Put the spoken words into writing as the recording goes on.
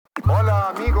Hola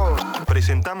amigos.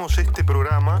 Presentamos este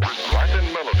programa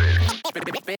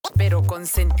pero con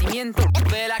sentimiento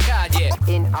de la calle.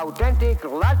 In authentic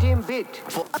Latin beat.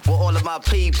 For all of my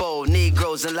people,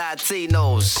 Negroes and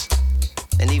Latinos,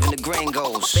 and even the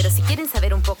gringos. Pero si quieren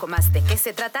saber un poco más de qué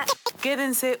se trata,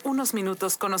 quédense unos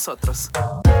minutos con nosotros.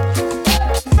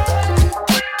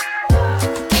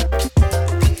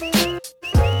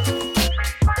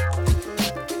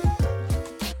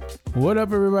 What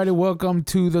up, everybody? Welcome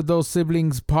to the Those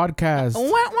Siblings podcast.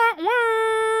 What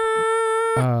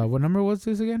number was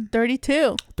this again?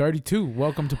 32. 32.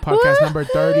 Welcome to podcast number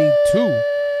 32.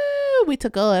 We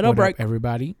took a little break. What up,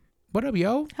 everybody? What up,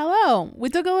 yo? Hello. We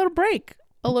took a little break.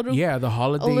 Yeah, the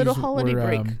holidays a little holiday were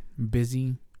break.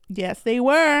 busy. Yes, they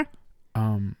were.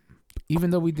 Even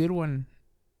though we did one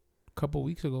a couple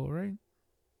weeks ago, right?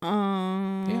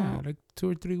 Yeah, like 2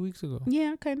 or 3 weeks ago.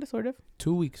 Yeah, kind of, sort of.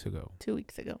 2 weeks ago. 2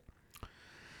 weeks ago.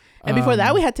 And before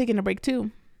that, we had taken a break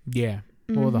too. Yeah.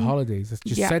 Well, the holidays. I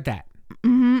just said that.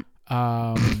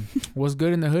 What's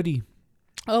good in the hoodie?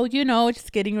 Oh, you know,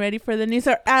 just getting ready for the news.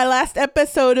 Our last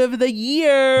episode of the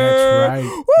year. That's right.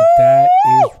 Woo! That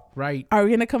is right. Are we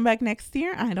going to come back next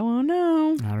year? I don't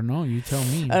know. I don't know. You tell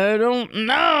me. I don't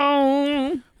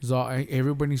know. So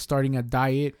everybody's starting a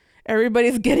diet.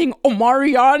 Everybody's getting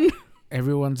Omarion.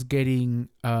 Everyone's getting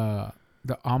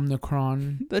the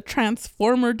Omicron. The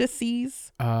Transformer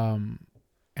disease. And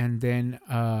then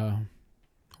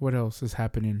what else is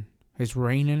happening? It's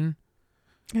raining.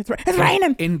 It's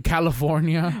raining in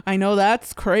California. I know,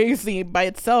 that's crazy by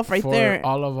itself right for there.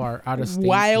 All of our out of state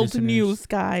wild listeners. News,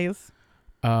 guys.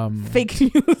 Fake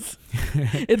news.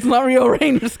 It's not real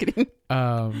rain. Just kidding.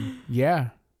 Yeah.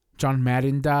 John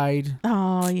Madden died.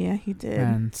 Oh yeah, he did.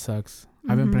 Man, sucks.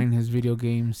 I've been playing his video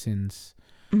game since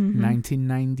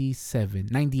 1997.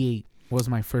 98 was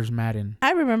my first Madden.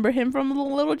 I remember him from the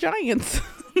Little Giants.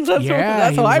 that's he how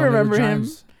was I on remember Little him.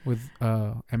 Giants with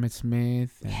Emmett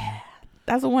Smith. And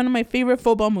that's one of my favorite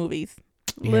football movies.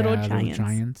 Little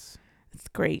Giants. It's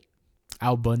great.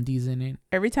 Al Bundy's in it.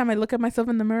 Every time I look at myself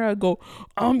in the mirror, I go,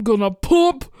 "I'm gonna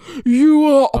pump you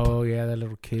up." Oh yeah, that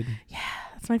little kid. Yeah,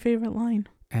 that's my favorite line.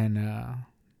 And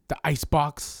the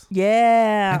Icebox.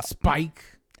 Yeah. And Spike.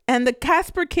 And the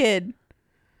Casper kid.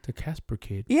 The Casper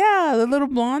kid. Yeah, the little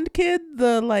blonde kid,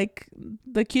 the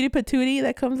cutie patootie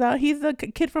that comes out. He's the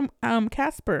kid from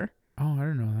Casper. Oh, I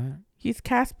don't know that. He's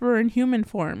Casper in human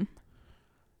form.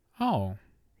 Oh.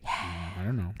 Yeah. I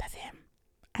don't know. That's him.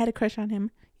 I had a crush on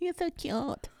him. He's so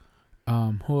cute.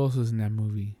 Who else is in that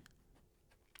movie?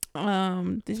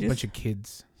 It's a bunch of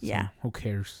kids. So yeah. Who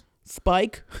cares?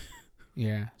 Spike.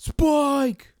 Yeah.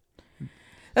 Spike.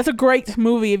 That's a great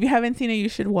movie. If you haven't seen it, you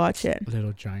should watch it.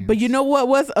 Little Giants. But you know what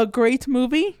was a great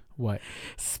movie? What?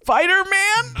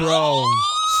 Spider-Man. Bro.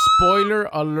 Spoiler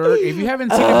alert. If you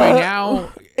haven't seen it by now,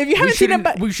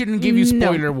 we shouldn't give you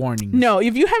spoiler warnings. No,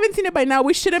 if you haven't seen it by now,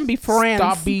 we shouldn't be friends.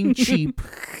 Stop being cheap.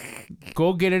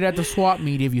 Go get it at the swap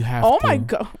meet if you have to. Oh my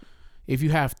God. If you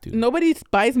have to. Nobody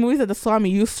buys movies at the swap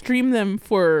meet. You stream them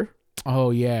for...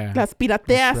 Oh, yeah. Las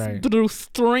pirateas through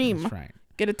stream. That's right.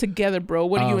 Get it together, bro.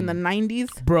 What are you, in the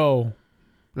 90s? Bro,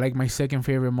 like my second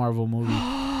favorite Marvel movie.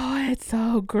 Oh, it's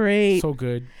so great. So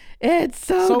good. It's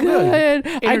so good.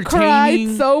 I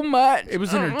cried so much. It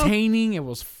was entertaining. It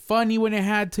was funny when it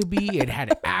had to be. It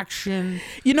had action.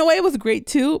 You know why it was great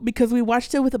too? Because we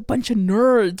watched it with a bunch of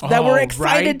nerds that were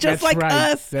excited just like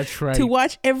us. That's right. To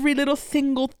watch every little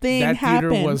single thing happen.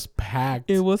 That theater was packed.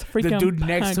 It was freaking packed. The dude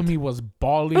next to me was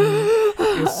bawling.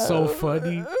 It's so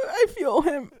funny. I feel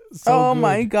him. So good.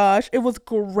 My gosh. It was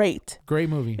great. Great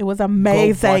movie. It was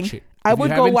amazing. Go watch it. I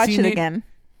would go watch it again.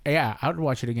 Yeah, I would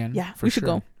watch it again. Yeah, we should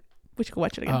go. We should go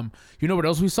watch it again. You know what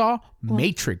else we saw?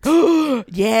 Matrix.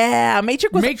 Yeah,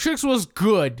 Matrix was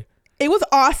good. It was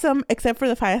awesome, except for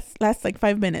the last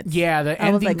 5 minutes. Yeah, the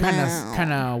ending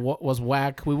kind of was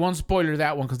whack. We won't spoiler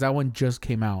that one because that one just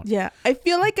came out. Yeah, I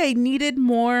feel like I needed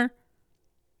more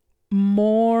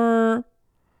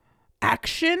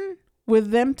action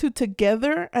with them two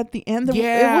together at the end.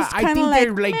 Yeah, it was I think like,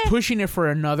 they're like pushing it for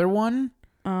another one.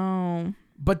 Oh.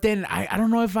 But then I don't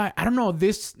know if I don't know,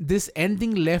 this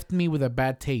ending left me with a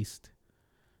bad taste.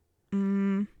 You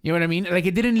know what I mean? Like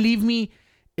it didn't leave me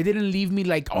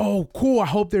like, oh cool, I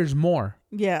hope there's more.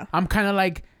 Yeah. I'm kind of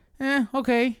like,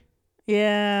 okay.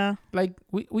 Yeah. Like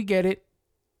we get it.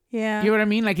 Yeah. You know what I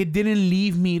mean? Like it didn't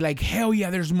leave me like, hell yeah,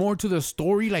 there's more to the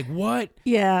story. Like what?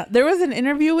 Yeah. There was an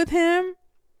interview with him.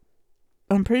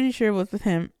 I'm pretty sure it was with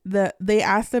him that they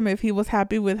asked him if he was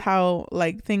happy with how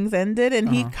like things ended, and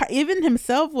he even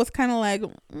himself was kind of like,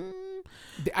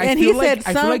 I feel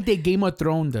like they Game of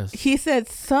Thrones us. He said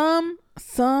some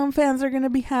some fans are gonna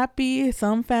be happy,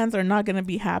 some fans are not gonna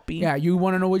be happy. Yeah, you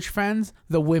want to know which fans?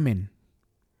 The women.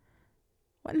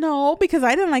 No, because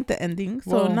I didn't like the ending,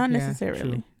 so Well, not yeah, necessarily.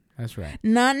 true. That's right.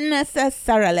 Not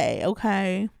necessarily,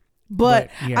 okay. But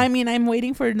yeah. I mean, I'm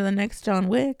waiting for the next John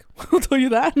Wick. I'll tell you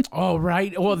that. Oh,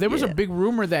 right. Well, there was a big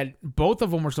rumor that both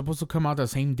of them were supposed to come out the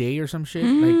same day or some shit.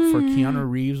 Like, for Keanu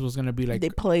Reeves was going to be, like, They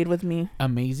played with me.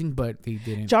 amazing, but they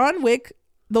didn't. John Wick,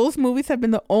 those movies have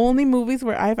been the only movies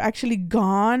where I've actually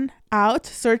gone out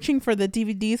searching for the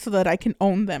DVDs so that I can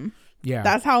own them. Yeah.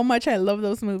 That's how much I love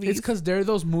those movies. It's because they're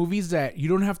those movies that you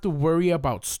don't have to worry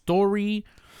about story.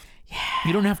 Yeah.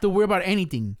 You don't have to worry about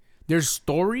anything. There's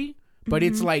story, but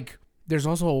it's like there's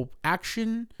also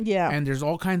action. Yeah. And there's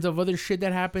all kinds of other shit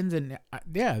that happens. And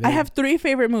I have 3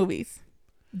 favorite movies.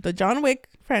 The John Wick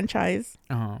franchise.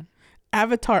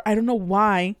 Avatar. I don't know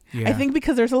why. Yeah. I think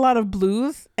because there's a lot of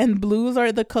blues, and blues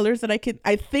are the colors that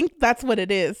I think that's what it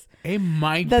is. It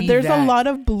might That be there's a lot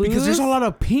of blues. because there's a lot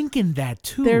of pink in that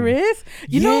too. There is.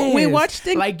 You know, we Yes. watched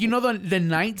it. like the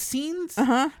night scenes.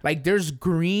 Like there's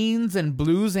greens and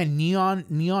blues and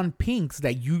neon pinks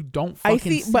that you don't fucking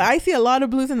see. But I see a lot of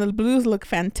blues, and the blues look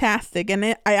fantastic, and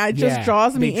it just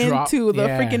draws me into the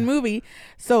freaking movie.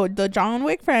 So the John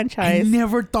Wick I franchise,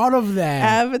 never thought of that.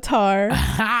 Avatar,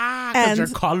 Because you're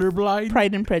colorblind.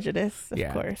 Pride and Prejudice, of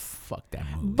Yeah, course. fuck that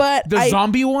movie. But the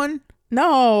zombie one.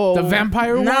 No. The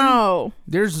vampire one? No.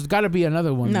 There's got to be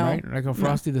another one, No. right? Like a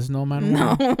Frosty the Snowman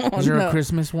No. one? Is there No. a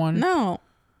Christmas one? No.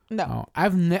 No. Oh,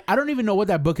 I don't even know what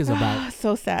that book is about.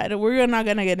 So sad. We're not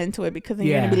gonna get into it because then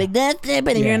you're Yeah. gonna be like, that's it,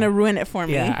 but Yeah. you're gonna ruin it for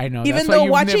me. Yeah, I know. Even That's though why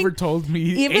you've watching, never told me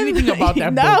even anything though- about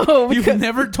that no, book. You've because-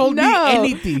 never told me no,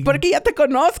 anything. Porque ya te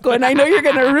conozco, and I know you're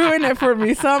gonna ruin it for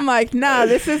me. So I'm like, nah,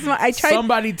 this is my. I tried.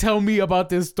 Somebody tell me about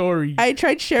this story. I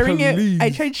tried sharing it. I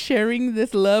Please. tried sharing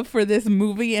this love for this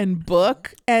movie and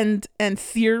book and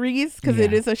series because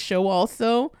it Yeah. is a show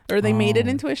also, or they made it Oh.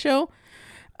 into a show.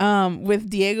 With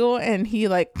Diego, and he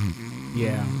like,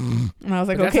 Yeah. and I was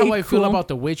like, But okay, that's how I feel cool. about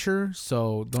The Witcher,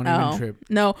 so don't even trip.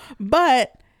 No,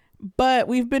 but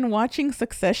we've been watching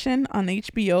Succession on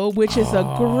HBO, which is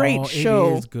a great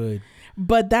show. It is good.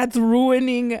 But that's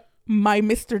ruining my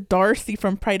Mr. Darcy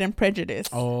from Pride and Prejudice.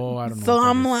 Oh, I don't know. So what that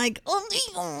I'm is. like,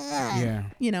 Yeah.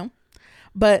 you know.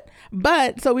 But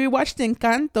so we watched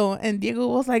Encanto, and Diego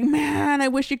was like, man, I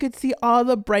wish you could see all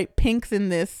the bright pinks in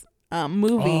this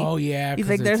movie. Oh, yeah. He's 'cause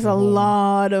like, it's there's a whole-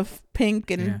 lot of pink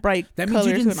and Yeah. bright That means colors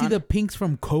you didn't going see on. the pinks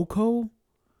from Coco?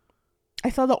 I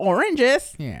saw the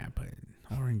oranges. Yeah, but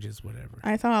oranges, whatever.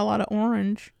 I saw a lot of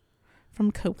orange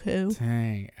from Coco.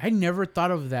 Dang. I never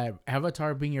thought of that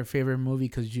Avatar being your favorite movie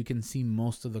because you can see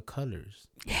most of the colors.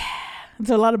 There's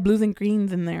a lot of blues and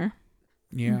greens in there.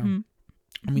 Yeah. Mm-hmm.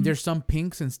 I mean, there's some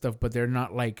pinks and stuff, but they're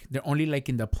not like, they're only like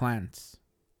in the plants.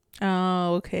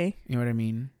 Oh, okay. You know what I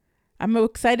mean? I'm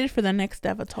excited for the next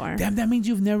Avatar. Damn, that means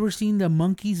you've never seen the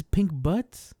monkeys' pink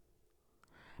butts?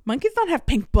 Monkeys don't have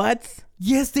pink butts.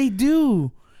 Yes, they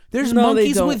do. There's No, they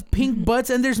monkeys don't. with pink butts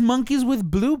and there's monkeys with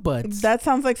blue butts. That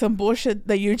sounds like some bullshit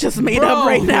that you just made Bro, up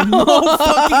right now. No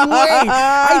fucking way.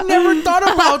 I never thought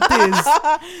about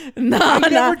this. No, I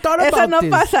never thought Esa about no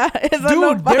this. pasa. Esa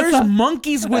no Dude, pasa. there's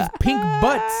monkeys with pink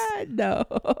butts. No.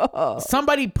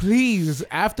 Somebody please,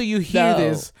 after you hear No.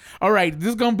 this. All right, this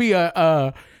is going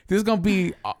to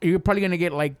be you're probably going to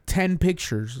get like 10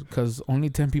 pictures because only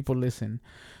 10 people listen.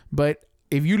 But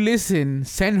if you listen,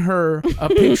 send her a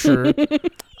picture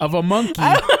of a monkey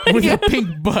with a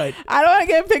pink butt. I don't want to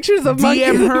get pictures of monkeys.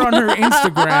 DM her on her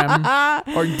Instagram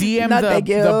or DM No, the thank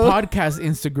you. podcast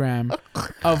Instagram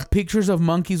of pictures of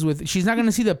monkeys with. She's not going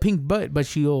to see the pink butt, but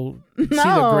she'll see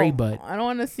the gray butt. I don't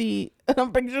want to see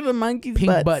pictures of monkeys' Pink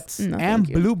butts. butts No, and thank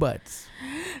you. blue butts.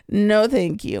 No,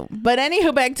 thank you. But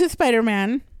anywho, back to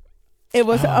Spider-Man. It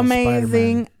was amazing.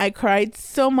 Spider-Man. I cried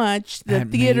so much. The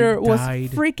Aunt theater May was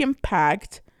died. freaking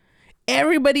packed.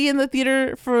 Everybody in the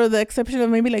theater, for the exception of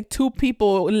maybe like 2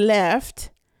 people, left.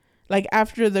 Like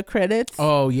after the credits,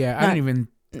 Oh yeah, I Not-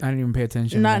 didn't even pay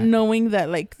attention. not to that. knowing that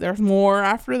like there's more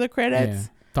after the Yeah. credits.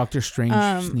 Doctor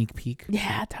Strange sneak peek.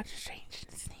 Yeah, Doctor Strange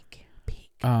sneak peek.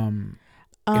 It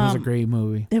was a great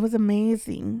movie. It was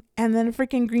amazing. And then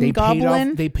freaking Green They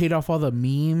Goblin. paid off all the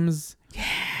memes.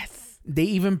 Yes. They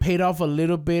even paid off a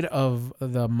little bit of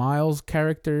the Miles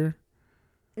character.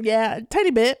 Yeah, tiny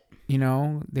bit. You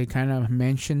know, they kind of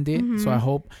mentioned it. Mm-hmm. So I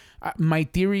hope. My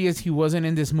theory is he wasn't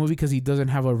in this movie because he doesn't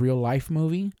have a real life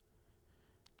movie.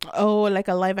 Oh, like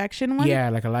a live action one? Yeah,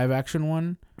 like a live action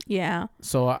one. Yeah.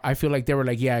 So I feel like they were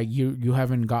like, yeah, you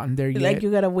haven't gotten there yet. Like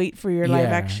you gotta wait for your live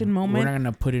Yeah, action moment. We're not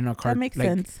gonna put in a That cartoon. makes like,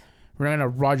 sense. We're not gonna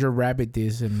Roger Rabbit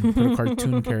this and put a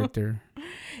cartoon character.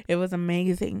 It was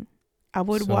amazing. I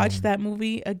would So- watch that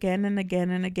movie again and again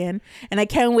and again. And I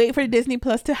can't wait for Disney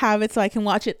Plus to have it so I can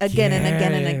watch it again and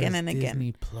again and again and again.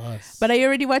 Disney Plus. But I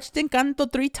already watched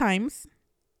Encanto 3 times.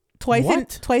 Twice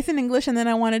What? in English, and then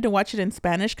I wanted to watch it in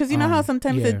Spanish because you know how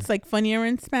sometimes yeah. it's like funnier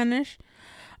in Spanish.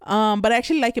 But I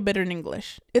actually like it better in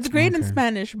English. It's great in Okay.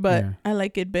 Spanish, but Yeah. I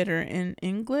like it better in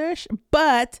English.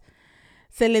 But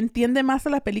se le entiende más a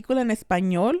la película en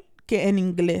español que en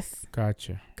inglés.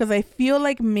 Gotcha. Because I feel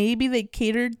like maybe they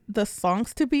catered the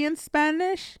songs to be in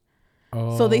Spanish.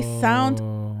 Oh. So they sound,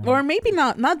 or maybe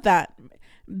not that.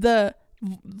 The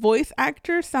voice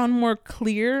actors sound more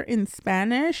clear in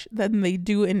Spanish than they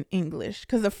do in English.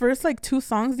 Because the first like 2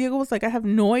 songs, Diego was like, I have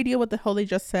no idea what the hell they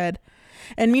just said.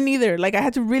 And me neither. Like I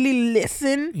had to really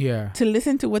listen Yeah. to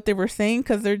listen to what they were saying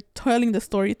because they're telling the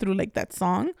story through like that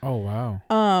song. Oh wow.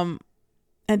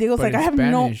 And Diego's But like, in I have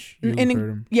Spanish, you in, heard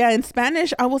 'em. yeah, in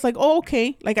Spanish, I was like, oh,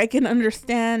 okay. Like I can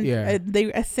understand. Yeah.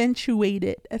 They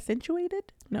accentuated.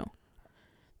 No.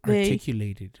 They,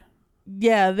 Articulated.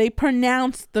 yeah, they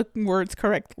pronounced the words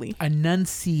correctly.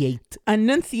 Enunciate.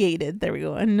 Enunciated. There we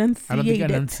go. Enunciated. I don't think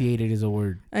enunciated is a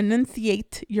word.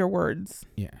 Enunciate your words,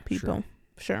 Yeah. people.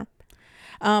 Sure.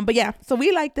 But yeah, so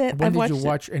we liked it. When I've did watched you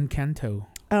watch Encanto?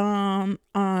 it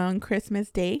on Christmas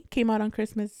Day. Came out on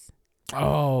Christmas.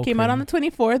 Oh. Came out okay. on the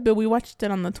 24th, but we watched it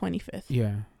on the 25th.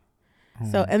 Yeah.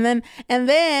 So and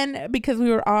then because we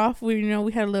were off, we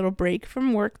had a little break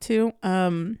from work too.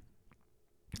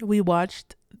 We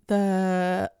watched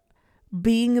the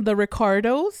Being the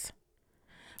Ricardos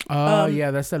yeah,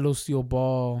 that's the Lucille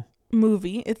Ball.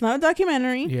 movie. It's not a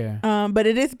documentary. Yeah. But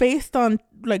it is based on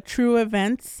like true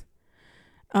events.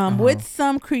 With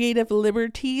some creative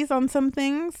liberties on some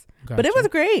things. But it was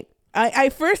great. I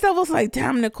first was like,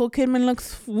 damn, Nicole Kidman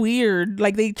looks weird.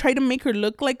 Like they tried to make her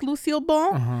look like Lucille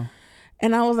Ball. Uh-huh.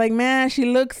 And I was like, man, she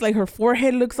looks like her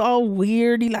forehead looks all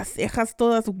weird. Y las cejas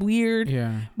todas weird.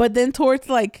 Yeah. But then towards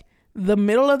like the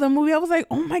middle of the movie, I was like,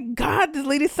 oh my God, this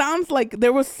lady sounds like,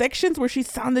 there was sections where she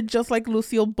sounded just like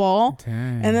Lucille Ball.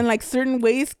 Dang. And then like certain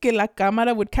ways que la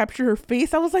cámara would capture her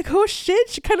face. I was like, oh shit,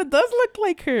 she kind of does look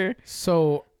like her.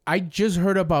 So I just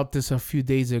heard about this a few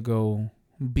days ago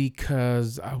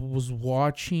because I was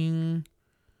watching,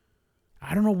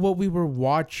 I don't know what we were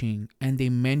watching, and they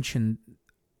mentioned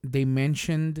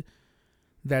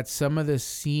that some of the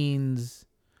scenes,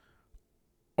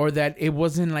 or that it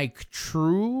wasn't like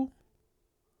true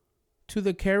to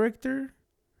the character.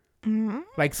 Mm-hmm.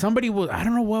 Like somebody was, I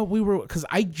don't know what we were, because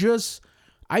I just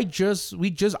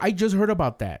heard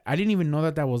about that. I didn't even know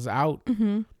that was out.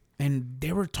 Mm-hmm. And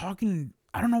they were talking,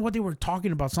 I don't know what they were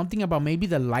talking about. Something about maybe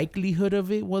the likelihood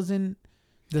of it wasn't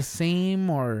the same,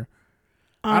 or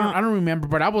I don't remember.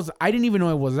 But I didn't even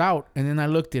know it was out, and then I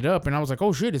looked it up, and I was like,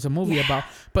 oh shit, it's a movie about.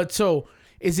 But so,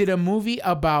 is it a movie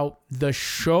about the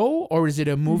show, or is it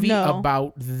a movie No.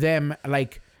 about them,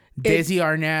 like Desi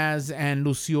Arnaz and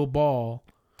Lucille Ball?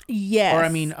 Yes. Or I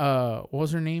mean, what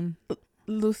was her name?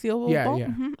 Lucille Yeah, Ball, yeah.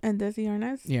 and Desi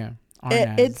Arnaz. Yeah,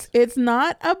 Arnaz.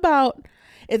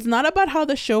 It's not about how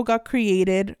the show got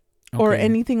created or Okay.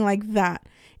 anything like that.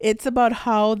 It's about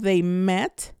how they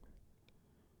met.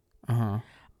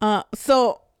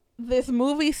 So this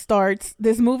movie starts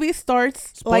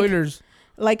Spoilers.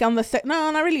 like on the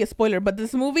no, not really a spoiler, but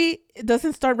this movie, it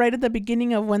doesn't start right at the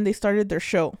beginning of when they started their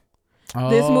show.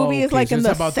 This movie is okay, like so in it's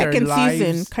the about their second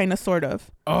season, lives. kind of, sort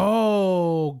of.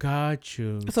 Oh, got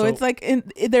you. So it's like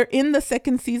they're in the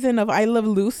second season of I Love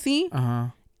Lucy,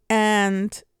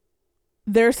 and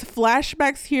there's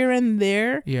flashbacks here and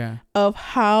there Yeah. of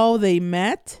how they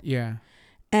met, Yeah.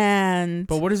 and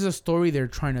But what is the story they're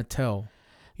trying to tell?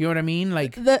 You know what I mean?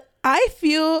 Like, I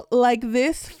feel like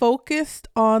this focused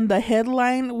on the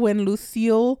headline when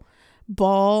Lucille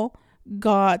Ball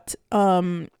got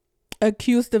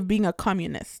accused of being a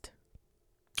communist.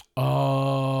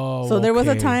 oh. So there was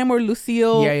a okay. time where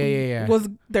Lucille Yeah.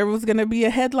 there was going to be a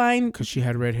headline. Because she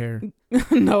had red hair.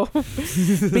 No,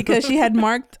 because she had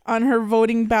marked on her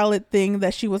voting ballot thing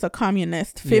that she was a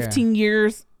communist 15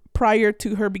 years prior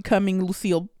to her becoming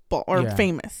Lucille Ball or Yeah.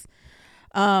 famous.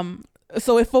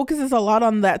 So it focuses a lot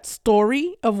on that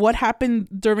story of what happened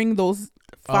during those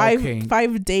five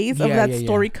days of that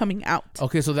story coming out.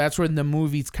 Okay, so that's where the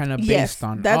movie's kind of based Yes,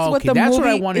 on. that's what the that's movie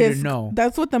what I wanted is, to know.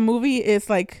 That's what the movie is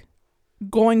like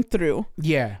going through.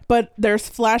 Yeah. But there's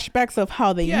flashbacks of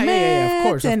how they met. Yeah.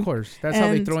 Of and- course. That's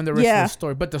how they and- throw in the rest yeah. of the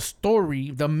story. But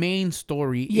the main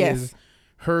story Yes. is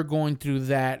her going through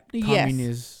that Yes.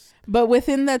 communist. But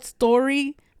within that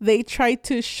story, they try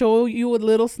to show you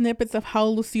little snippets of how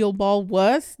Lucille Ball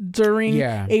was during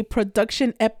a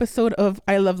production episode of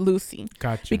I Love Lucy.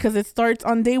 Gotcha. Because it starts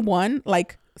on day one,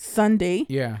 like Sunday.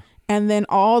 Yeah. and then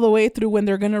all the way through when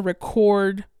they're gonna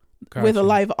record with a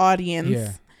Gotcha. live audience.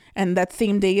 Yeah. And that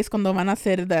same day is cuando van a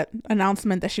hacer that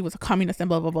announcement that she was a communist and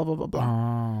blah blah blah blah blah blah.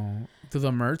 Oh, do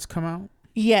the merch come out?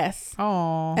 Yes.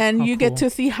 Oh, And how you get cool. to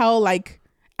see how like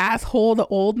asshole the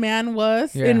old man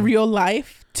was Yeah. in real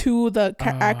life to the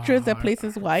actress that plays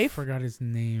his I wife. forgot his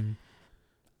name.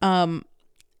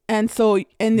 And so,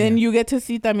 and then Yeah. you get to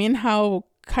see también how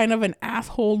kind of an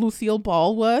asshole Lucille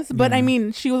Ball was. But I Yeah.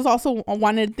 mean, she was also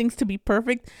wanted things to be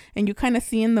perfect. And you kind of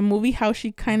see in the movie how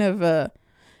she kind of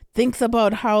thinks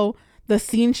about how the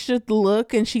scene should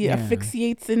look. And she Yeah.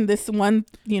 asphyxiates in this one,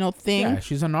 thing. Yeah,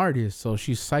 she's an artist, so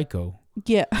she's psycho.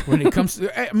 Yeah. When it comes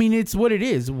to, I mean, it's what it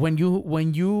is. When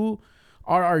you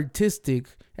are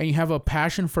artistic and you have a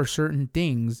passion for certain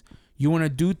things, you want to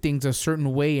do things a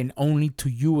certain way, and only to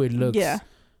you it looks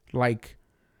like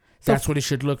So that's what it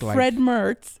should look like. Fred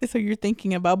Mertz is who you're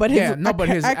thinking about. But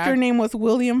his actor name was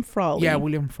William Frawley. Yeah,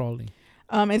 William Frawley.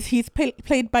 He's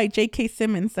played by J.K.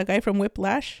 Simmons, the guy from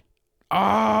Whiplash.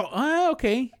 Oh,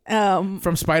 okay.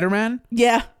 From Spider-Man?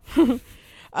 Yeah.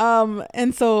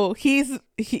 And so he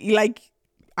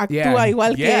actúa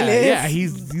igual que él es. Yeah,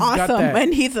 he's awesome. got that.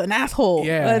 And he's an asshole.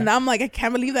 Yeah. And I'm like, I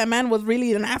can't believe that man was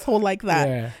really an asshole like that.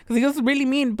 Yeah. Because he was really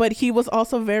mean, but he was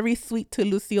also very sweet to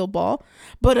Lucille Ball,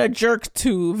 but a jerk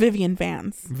to Vivian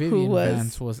Vance. Vivian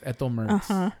Vance was Ethel Mertz.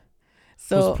 Uh-huh. Who's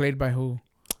So, played by who?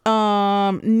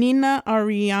 Nina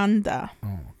Arianda. Oh,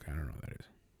 okay, I don't know who that is.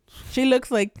 She looks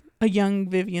like a young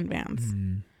Vivian Vance.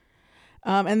 Mm.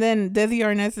 And then Desi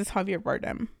Arnaz is Javier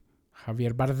Bardem.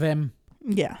 Javier Bardem.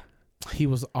 Yeah. He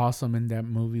was awesome in that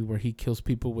movie where he kills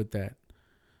people with that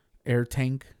air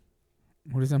tank.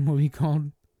 What is that movie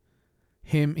called?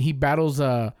 He battles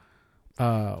the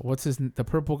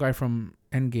purple guy from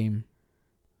Endgame.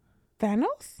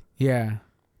 Thanos? Yeah.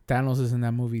 Thanos is in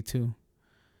that movie too.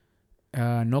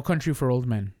 No Country for Old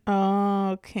Men.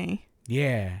 Okay.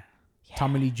 Yeah.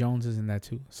 Tommy Lee Jones is in that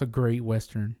too. It's a great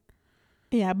Western.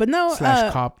 Yeah, but no, /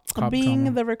 cop being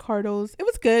drama. the Ricardos, it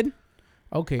was good.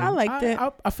 Okay. I liked it.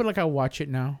 I feel like I watch it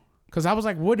now. Because I was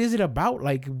like, what is it about?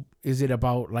 Like, is it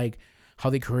about like how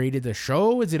they created the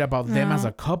show? Is it about them as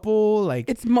a couple? Like,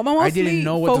 It's mostly I didn't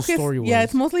know what the story was. Yeah,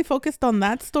 it's mostly focused on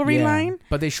that storyline.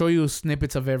 But they show you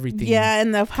snippets of everything. Yeah,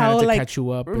 and of kinda how to like catch you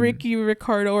up. Ricky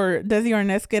Ricardo or Desi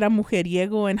Arnaz que era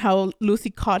mujeriego and how Lucy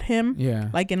caught him Yeah.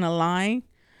 like in a lie.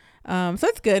 So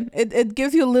it's good. It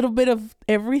gives you a little bit of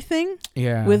everything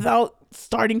Yeah. without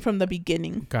starting from the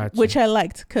beginning. Gotcha. Which I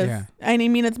liked because Yeah. I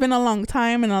mean it's been a long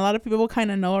time and a lot of people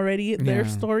kind of know already their Yeah.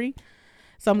 story.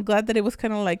 So I'm glad that it was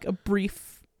kind of like a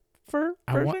brief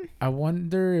version. I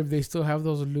wonder if they still have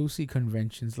those Lucy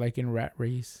conventions like in Rat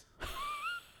Race.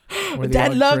 Where they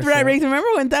Dad all loved dress Rat up. Race. Remember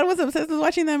when Dad was obsessed with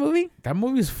watching that movie? That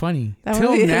movie is funny. That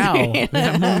Till movie is now, great.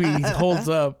 that movie holds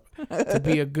up to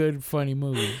be a good, funny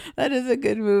movie. That is a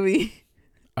good movie.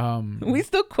 We We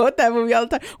still quote that movie all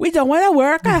the time. We don't want to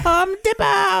work at Home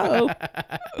Depot.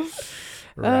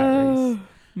 Rat Race.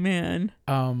 Man.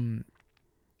 I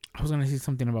was gonna say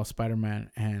something about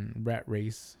Spider-Man and Rat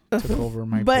Race took over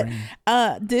my But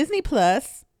brain. Disney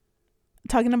Plus,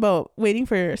 talking about waiting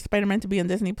for Spider-Man to be on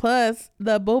Disney Plus,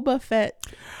 the Boba Fett.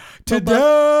 It's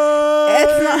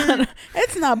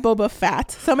not Boba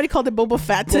Fett. Somebody called it Boba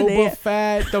Fett today. Boba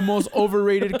Fett, the most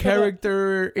overrated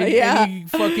character in any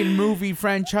fucking movie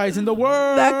franchise in the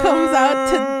world. That comes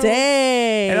out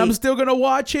today. And I'm still gonna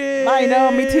watch it. I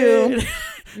know, me too.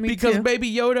 Because too.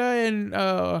 Baby Yoda and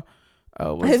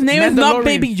what's His it? name is not Mandalorian.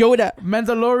 Baby Yoda.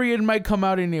 Mandalorian might come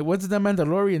out in it. What's the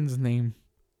Mandalorian's name?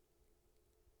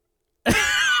 The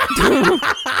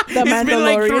It's been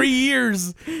like Mandalorian. 3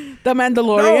 years. The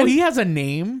Mandalorian. No, he has a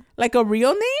name. like a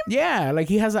real name Yeah, like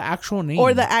he has an actual name.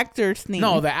 or the actor's name?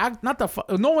 No, not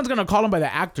the. No one's gonna call him by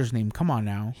the actor's name. Come on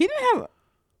now. He didn't have.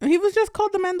 He was just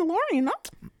called the Mandalorian. No.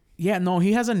 Yeah, no,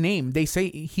 he has a name. They say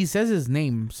he says his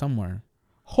name somewhere.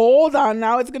 Hold on,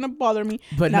 now it's gonna bother me.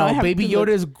 But Now I no, have Baby to look.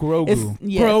 Yoda is Grogu.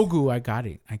 Yes. Grogu, I got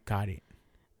it.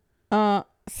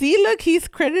 See, look, he's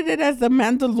credited as the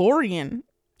Mandalorian.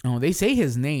 Oh, they say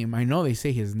his name. I know they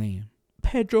say his name.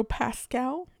 Pedro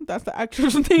Pascal. That's the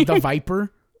actor's name. The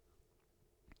Viper.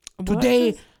 What Today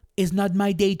is- is not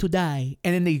my day to die.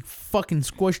 And then they fucking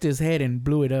squished his head and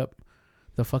blew it up.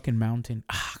 The fucking mountain.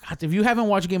 God, if you haven't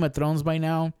watched Game of Thrones by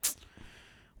now,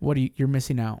 you're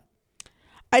missing out.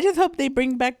 I just hope they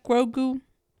bring back Grogu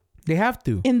They have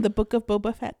to. in the Book of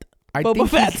Boba Fett. I Boba think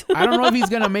Fett. I don't know if he's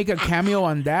gonna make a cameo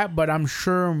on that, but I'm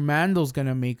sure Mando's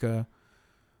gonna make a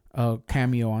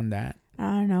cameo on that. I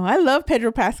don't know. I love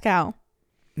Pedro Pascal.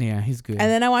 Yeah, he's good.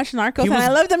 And then I watched Narcos He and was- I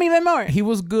loved him even more. He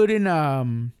was good in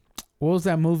what was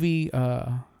that movie?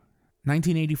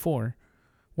 1984,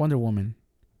 Wonder Woman.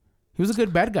 He was a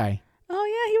good bad guy. Oh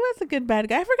yeah, he was a good bad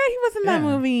guy. I forgot he was in that Yeah.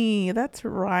 movie. That's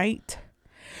right.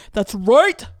 That's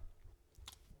right.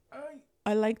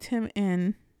 I liked him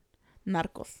in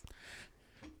Narcos.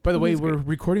 By the way, we're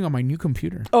recording on my new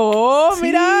computer. Oh,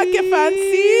 mira, qué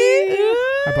fancy.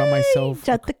 I bought myself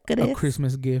Ya te a crees.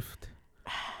 Christmas gift.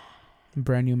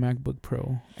 Brand new MacBook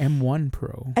Pro. M1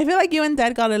 Pro. I feel like you and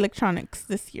Dad got electronics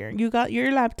this year. You got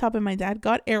your laptop and my dad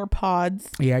got AirPods.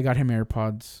 Yeah, I got him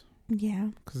AirPods Yeah,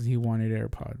 because he wanted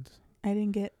AirPods. I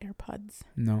didn't get AirPods.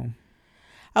 No.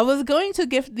 I was going to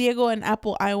gift Diego an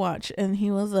Apple iWatch, and he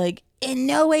was like, in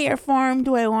no way or form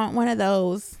do I want one of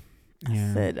those. Yeah.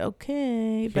 I said,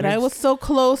 okay. But likes I was so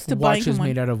close to buying Watches him one.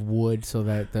 made out of wood so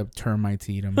that the termites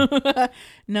eat them.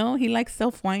 No, he likes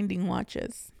self-winding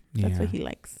watches. That's Yeah. what he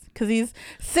likes. Because he's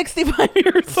 65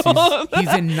 years old.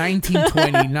 He's in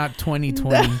 1920, not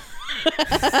 2020.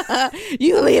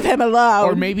 You leave him alone.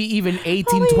 Or maybe even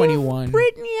 1821.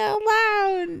 Britney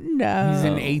alone. No. He's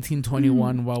in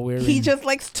 1821 while we're He in. just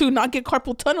likes to not get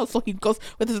carpal tunnel, so he goes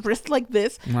with his wrist like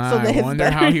this. So I that his wonder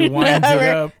how he battery winds it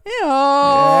never- up.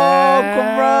 Oh,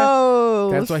 Yeah.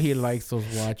 gross. That's why he likes those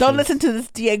watches. Don't listen to this,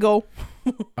 Diego.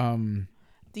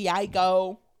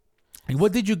 Diego.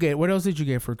 What did you get? What else did you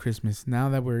get for Christmas? Now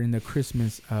that we're in the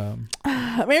Christmas,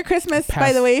 Merry Christmas, by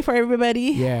Past- the way, for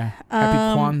everybody. yeah.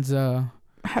 Happy Kwanzaa.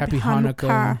 Happy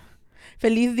Hanukkah.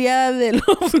 Feliz Día de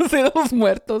los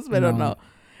Muertos, pero no.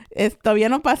 Todavía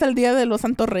no pasa el Día de los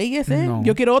Santos Reyes, ¿eh? No.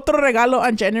 Yo quiero otro regalo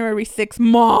on January 6th,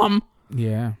 Mom.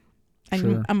 Yeah.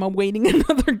 Sure. I'm awaiting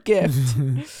another gift.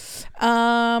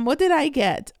 What did I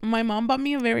get? My mom bought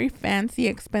me a very fancy,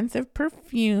 expensive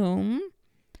perfume.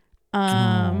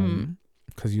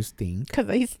 Because you stink. Because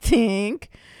I stink.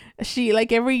 She,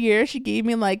 like, every year, she gave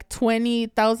me, like,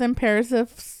 20,000 pairs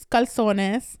of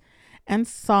calzones and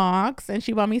socks. And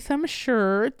she bought me some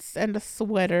shirts and a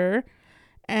sweater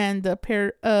and a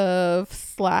pair of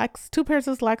slacks. 2 pairs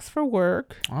of slacks for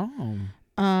work. Oh.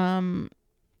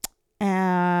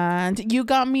 And you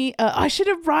got me... I should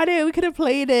have brought it. We could have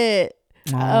played it.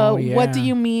 Oh, yeah. What do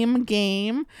you meme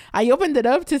game? I opened it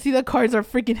up to see the cards are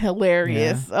freaking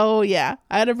hilarious. Yeah. Oh yeah,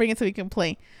 I had to bring it so we can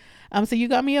play. So you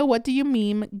got me a what do you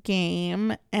meme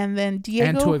game, and then Diego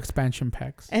And 2 expansion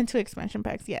packs. and 2 expansion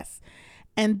packs. Yes,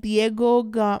 and Diego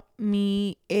got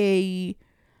me a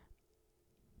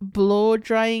blow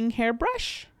drying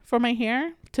hairbrush for my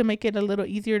hair to make it a little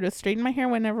easier to straighten my hair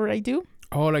whenever I do.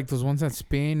 Oh, like those ones that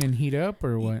spin and heat up,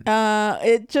 or what?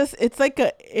 It's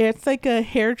like a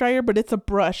hair dryer, but it's a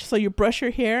brush. So you brush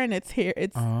your hair and it's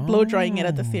blow drying it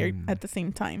at the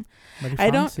same time. Very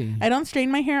I fancy. don't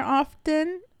straighten my hair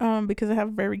often because I have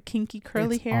very kinky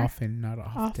curly It's hair. often, not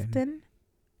often.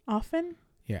 Often?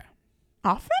 Yeah.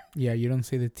 Often? Yeah, you don't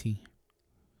say the T.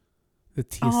 The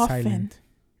T is Often. silent.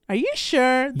 Are you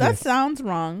sure? That Yes. sounds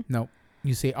wrong. No,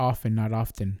 you say often, not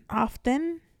often.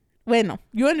 Often? Bueno,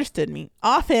 you understood me.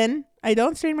 Often. I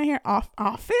don't straighten my hair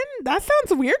often? That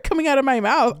sounds weird coming out of my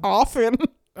mouth. Often.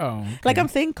 Oh. Okay. Like I'm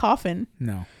saying coffin.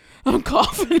 No. I'm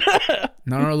coughing.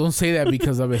 No, don't say that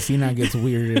because the vecina gets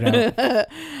weirded out.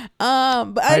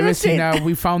 But Hi, I don't straighten. vecina,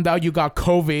 we found out you got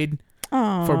COVID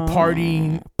for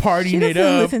partying She it doesn't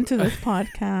up. listen to this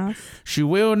podcast. She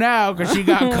will now because she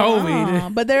got COVID. Aw,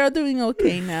 but they're doing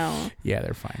okay now. Yeah,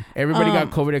 they're fine. Everybody got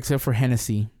COVID except for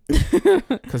Hennessy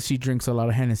because she drinks a lot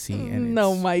of Hennessy. And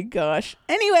No, it's- my gosh.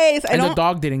 Anyways, I and the don't.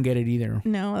 dog didn't get it either.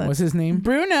 No, What's his name?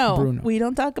 Bruno. Bruno. We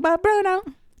don't talk about Bruno.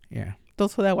 Yeah.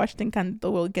 Those who that watched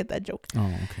Encanto will get that joke.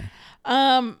 Oh,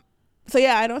 okay. So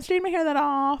yeah, I don't straighten my hair that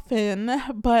often,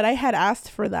 but I had asked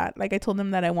for that. Like I told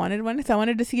them that I wanted one, so I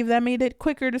wanted to see if that made it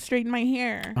quicker to straighten my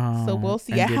hair. So we'll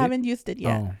see. and I did it? haven't used it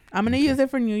yet. Oh, I'm gonna use it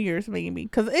for New Year's maybe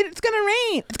because it's gonna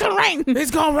rain. It's gonna rain.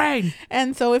 It's gonna rain.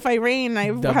 And so if I rain,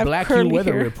 I The have Black Hue curly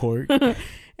Weather hair. Report.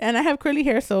 And I have curly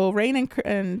hair, so rain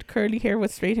and curly hair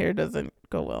with straight hair doesn't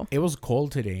go well. It was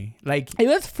cold today. Like It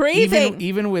was freezing.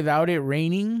 even without it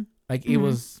raining, like Mm-hmm. it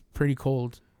was pretty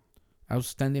cold. I was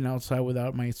standing outside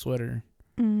without my sweater,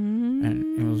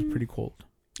 and it was pretty cold.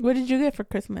 What did you get for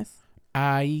Christmas?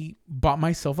 I bought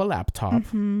myself a laptop.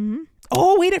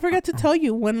 Oh, wait, I forgot to tell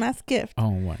you one last gift. Oh,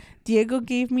 what? Diego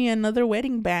gave me another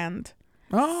wedding band.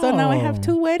 Oh, So now I have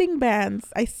 2 wedding bands.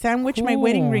 I sandwiched my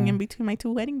wedding ring in Cool. between my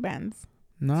 2 wedding bands.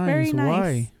 Nice. very nice.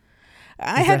 Why?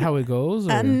 I Is had that how it goes?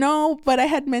 Or? no, but I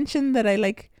had mentioned that I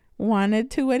wanted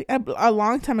 2 wedding a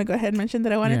long time ago. I had mentioned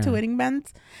that I wanted 2 Yeah. wedding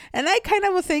bands, and I kind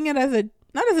of was saying it as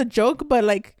not as a joke, but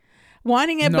like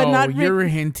wanting it, no, but not. you're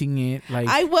hinting it. Like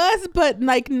I was, but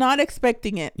like not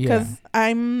expecting it because Yeah.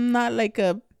 I'm not like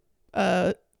a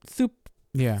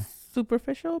yeah,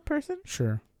 superficial person.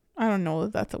 sure. I don't know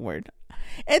if that's a word.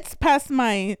 It's past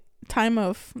my time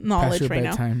of Past knowledge your right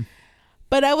now. bedtime.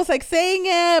 But I was like saying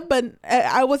it, but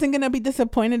I wasn't going to be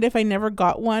disappointed if I never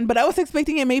got one. But I was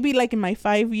expecting it maybe like in my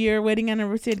 5-year wedding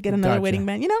anniversary, I'd get another wedding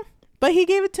band, you know? But he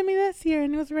gave it to me this year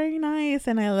and it was very nice.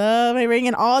 And I love my ring.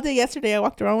 And all day yesterday, I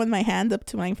walked around with my hand up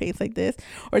to my face like this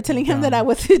or telling him that I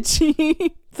was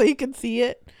itchy so he could see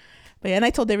it. But yeah, and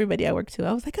I told everybody I work too.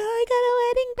 I was like, oh, I got a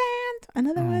wedding band.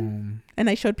 Another one. And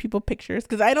I showed people pictures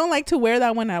because I don't like to wear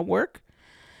that one at work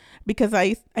because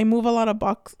I move a lot of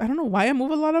boxes. I don't know why I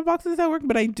move a lot of boxes at work,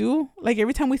 but I do. Like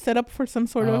every time we set up for some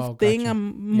sort of thing,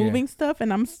 I'm moving stuff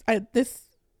and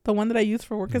the one that I use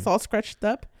for work is all scratched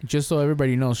up. Just so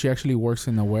everybody knows, she actually works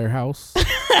in a warehouse.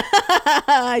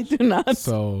 I do not.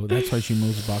 So that's why she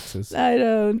moves boxes. I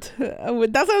don't. That's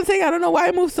what I'm saying. I don't know why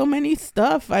I move so many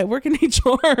stuff. I work in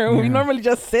HR. We normally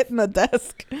just sit in a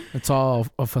desk. It's all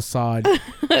a facade.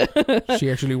 She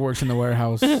actually works in the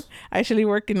warehouse. I actually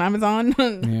work in Amazon.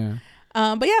 Yeah.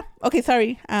 But yeah. Okay,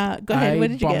 sorry. Go ahead. What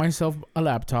did you get? I bought myself a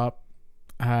laptop.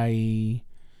 And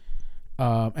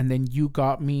then you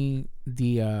got me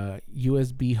the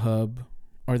USB hub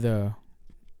or the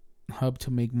hub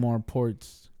to make more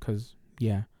ports because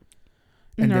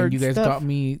and then you guys got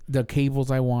me the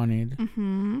cables I wanted.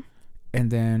 And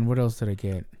then what else did I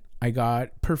get? I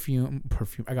got perfume.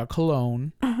 I got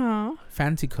cologne.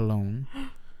 Fancy cologne.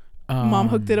 Mom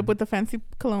hooked it up with the fancy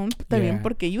cologne también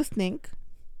porque you stink.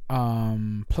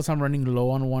 Plus I'm running low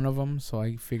on one of them, so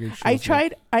I figured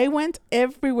I went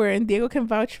everywhere, and Diego can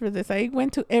vouch for this. I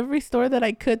went to every store that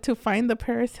I could to find the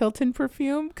Paris Hilton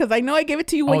perfume because I know I gave it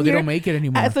to you one year. They don't make it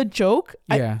anymore. As a joke.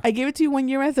 Yeah. I gave it to you one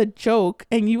year as a joke,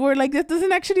 and you were like, this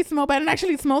doesn't actually smell bad, and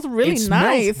actually it smells really nice.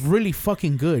 It smells really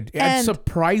fucking good. It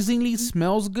surprisingly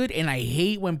smells good, and I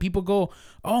hate when people go,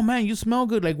 oh man, you smell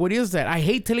good. Like, what is that? I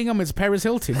hate telling them it's Paris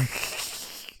Hilton.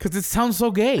 Because it sounds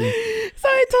so gay. So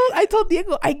I told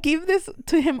Diego, I gave this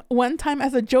to him one time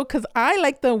as a joke because I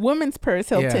like the women's Paris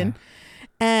Hilton. Yeah.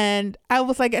 And I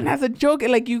was like, and as a joke,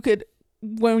 like you could,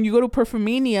 when you go to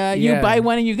Perfumania, you buy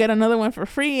one and you get another one for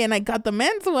free. And I got the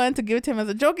men's one to give it to him as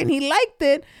a joke and he liked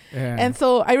it. Yeah. And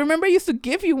so I remember I used to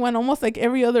give you one almost like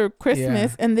every other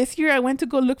Christmas. Yeah. And this year I went to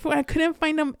go look for it. I couldn't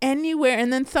find them anywhere.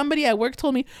 And then somebody at work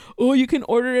told me, oh, you can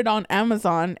order it on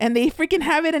Amazon. And they freaking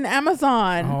have it in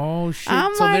Amazon. Oh, shit.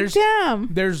 I'm so like,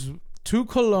 damn. There's 2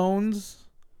 colognes.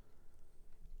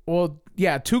 Well,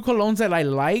 yeah, 2 colognes that I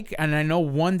like, and I know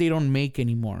one they don't make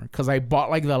anymore because I bought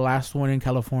like the last one in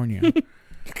California.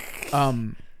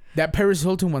 That Paris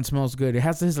Hilton one smells good. It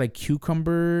has this like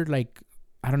cucumber, like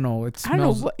I don't know. It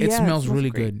smells. It smells really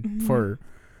good for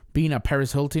being a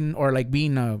Paris Hilton or like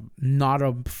being not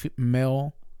a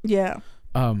male. Yeah.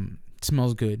 It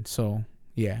smells good. So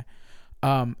yeah.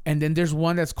 And then there's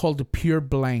one that's called the Pure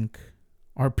Blanc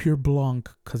or Pure Blanc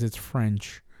because it's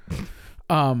French.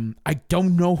 I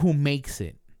don't know who makes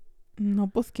it. No,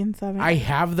 pues quién sabe. I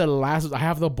have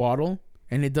the bottle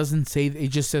and it doesn't say, it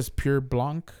just says Pure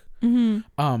Blanc.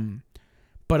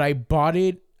 But I bought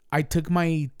it. I took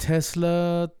my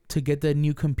Tesla to get the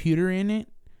new computer in it.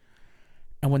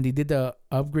 And when they did the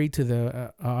upgrade to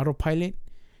the autopilot,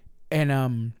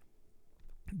 and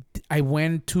I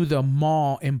went to the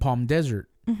mall in Palm Desert,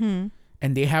 and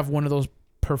they have one of those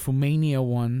Perfumania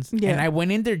ones. Yeah. And I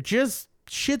went in there just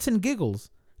shits and giggles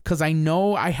because I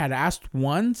know I had asked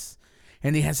once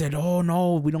and they had said, oh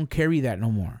no, we don't carry that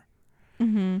no more.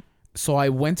 So I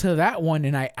went to that one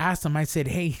and I asked him, I said,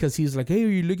 hey, because he's like, hey, are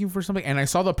you looking for something? And I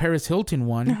saw the Paris Hilton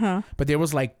one, but there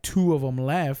was like 2 of them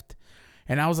left.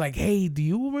 And I was like, hey, do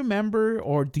you remember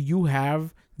or do you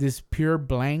have this Pure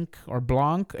Blanc or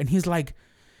Blanc? And he's like,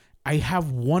 I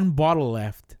have 1 bottle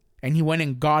left. And he went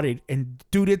and got it. And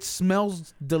dude, it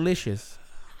smells delicious.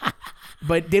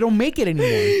 But they don't make it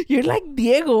anymore. You're like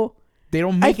Diego. They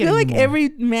don't make it anymore. I feel like every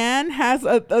man has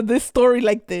this story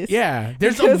like this. Yeah.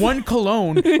 There's a one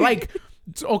cologne. Like,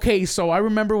 okay, so I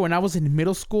remember when I was in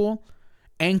middle school,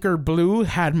 Anchor Blue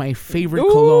had my favorite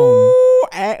cologne.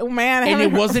 Man. And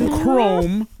it wasn't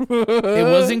chrome. It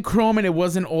wasn't chrome and it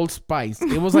wasn't Old Spice.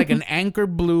 It was like an Anchor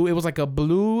Blue. It was like a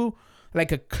blue,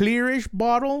 like a clearish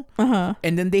bottle.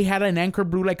 And then they had an Anchor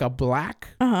Blue, like a black.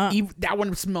 That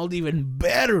one smelled even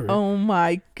better. Oh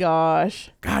my gosh.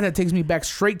 God, that takes me back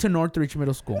straight to Northridge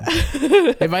Middle School.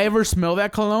 If I ever smell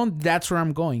that cologne, that's where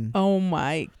I'm going. Oh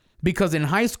my. Because in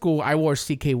high school, I wore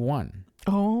CK1.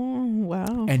 Oh,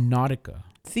 wow. And Nautica.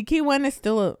 CK1 is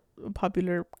still a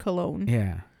popular cologne.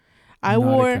 Yeah. I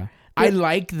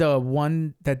like the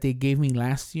one that they gave me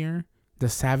last year, the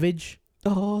Savage.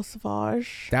 Oh,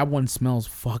 Savage. That one smells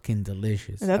fucking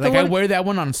delicious. Like I wear that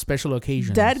one on special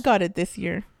occasions. Dad got it this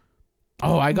year.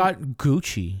 Oh, I got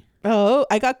Gucci. Oh,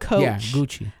 I got Coach. Yeah,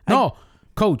 Gucci. No,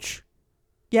 Coach.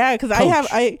 Yeah, because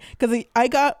I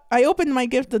opened my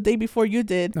gift the day before you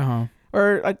did,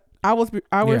 or like hours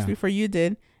before you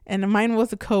did, and mine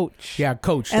was a Coach. Yeah,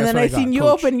 Coach. And that's then what I got, seen you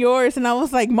Coach. open yours, and I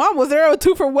was like, "Mom, was there a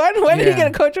 2-for-1? When did you get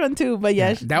a Coach one too?" But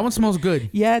yeah, that one smells good.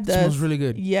 Yeah, it does. Smells really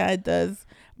good. Yeah, it does.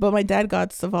 But my dad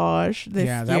got Sauvage this year.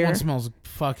 Yeah, that one smells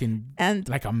fucking and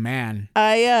like a man.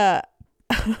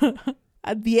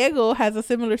 Diego has a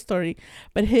similar story,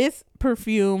 but his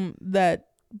perfume that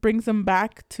brings him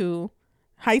back to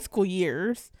high school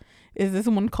years is this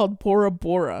one called Bora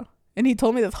Bora. And he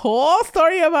told me this whole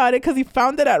story about it because he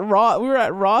found it at Ross. We were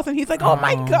at Ross, and he's like, "Oh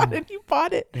my God," and you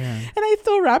bought it. Yeah. And I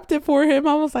still wrapped it for him.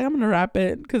 I was like, I'm going to wrap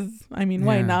it because, I mean,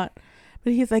 why not?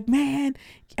 But he's like, "Man,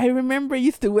 I remember I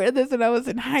used to wear this when I was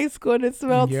in high school, and it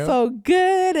smelled so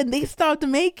good, and they stopped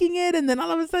making it, and then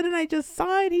all of a sudden I just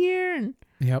saw it here." And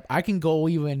Yep, I can go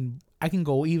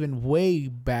even way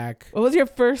back. what was your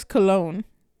first cologne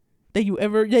that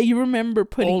you remember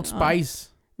putting Old Spice.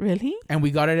 on? Really? And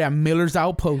we got it at Miller's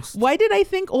Outpost. Why did I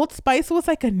think Old Spice was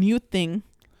like a new thing?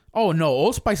 Oh no,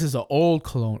 Old Spice is an old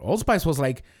cologne. Old Spice was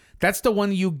like, that's the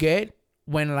one you get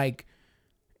when like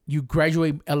you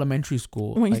graduate elementary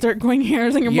school. When you start growing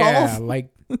hairs on your yeah, balls?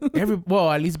 like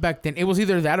at least back then it was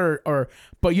either that or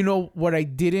but you know what I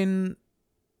didn't.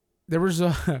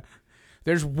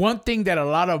 There's one thing that a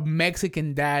lot of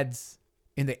Mexican dads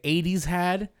in the 80s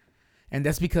had, and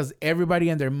that's because everybody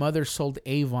and their mother sold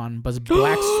Avon, but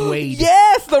black suede.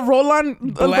 Yes, the roll-on.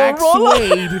 Black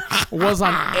suede was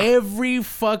on every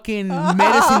fucking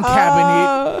medicine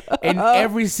cabinet in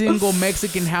every single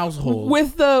Mexican household.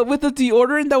 With the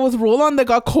deodorant that was roll-on that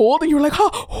got cold, and you were like,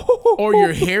 "Oh." Or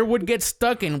your hair would get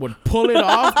stuck and would pull it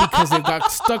off because it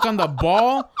got stuck on the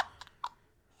ball.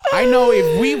 I know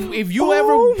if you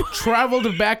ever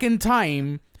traveled back in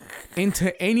time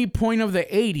into any point of the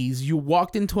 80s, you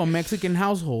walked into a Mexican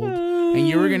household and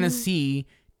you were gonna see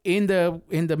in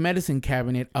the medicine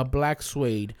cabinet a black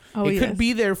suede. It could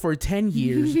be there for 10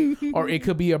 years or it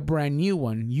could be a brand new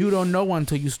one. You don't know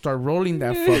until you start rolling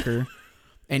that fucker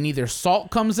and either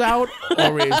salt comes out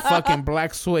or it fucking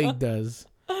black suede does.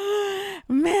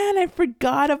 Man, I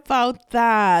forgot about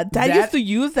that. Dad used to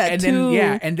use that and too.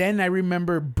 And then I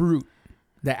remember Brute,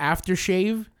 the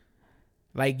aftershave.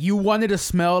 Like you wanted to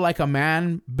smell like a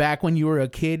man back when you were a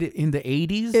kid in the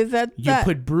 80s. Is that you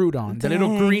put Brute on the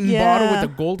little green bottle with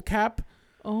the gold cap?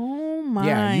 Oh my!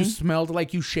 Yeah, you smelled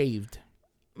like you shaved.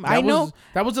 That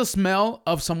was the smell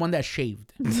of someone that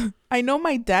shaved. I know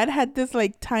my dad had this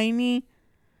like tiny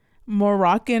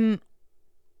Moroccan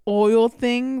oil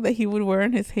thing that he would wear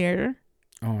in his hair.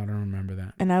 Oh, I don't remember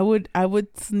that. And I would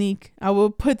sneak. I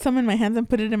would put some in my hands and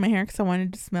put it in my hair because I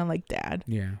wanted to smell like Dad.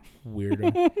 Yeah,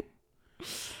 weirdo.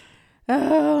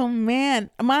 Oh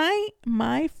man,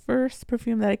 my first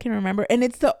perfume that I can remember, and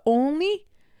it's the only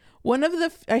one of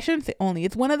the. I shouldn't say only.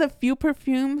 It's one of the few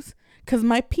perfumes because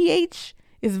my pH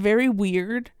is very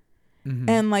weird,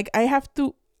 and like I have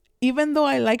to. Even though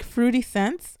I like fruity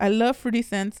scents, I love fruity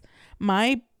scents.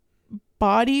 My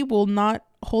body will not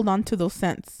hold on to those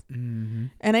scents.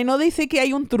 And I know they say que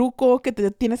hay un truco que te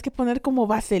tienes que poner como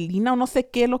vaselina o no sé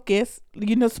qué lo que es.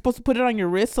 You're not supposed to put it on your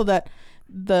wrist so that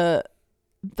the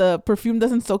perfume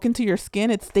doesn't soak into your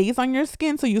skin. It stays on your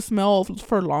skin so you smell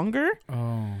for longer.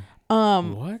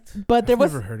 What? But I've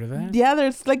never heard of that. Yeah,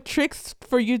 there's like tricks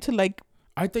for you to like.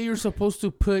 I thought you were supposed to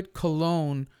put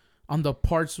cologne on the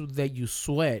parts that you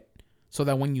sweat, so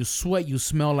that when you sweat, you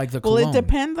smell like the cologne. Well, it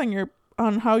depends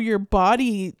on how your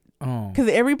body. Because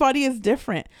every body is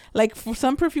different. Like for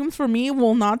some perfumes for me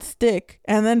will not stick,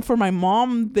 and then for my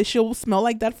mom, she'll smell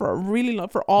like that for a really long,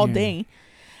 for all day.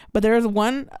 But there's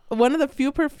one of the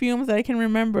few perfumes that I can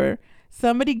remember.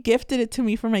 Somebody gifted it to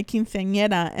me for my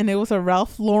quinceañera, and it was a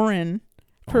Ralph Lauren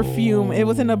perfume. It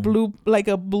was in a blue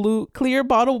clear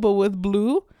bottle, but with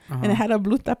blue, and it had a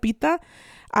blue tapita.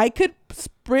 I could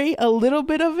spray a little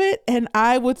bit of it and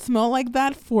I would smell like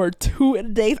that for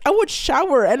 2 days. I would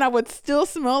shower and I would still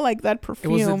smell like that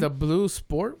perfume. Was it the Blue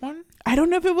Sport one? I don't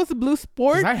know if it was a Blue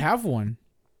Sport. I have one.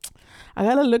 I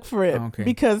gotta look for it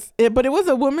because it was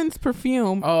a woman's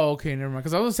perfume. Oh, okay, never mind.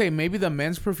 Because I was gonna say maybe the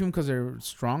men's perfume because they're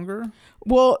stronger.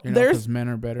 Well, because men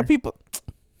are better. People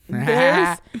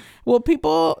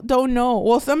don't know.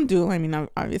 Well, some do. I mean,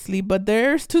 obviously, but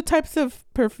there's two types of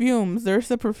perfumes. There's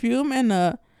a perfume and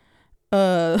a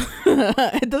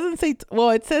it doesn't say.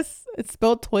 It says it's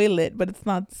spelled toilet, but it's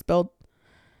not spelled.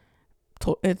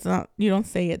 It's not. You don't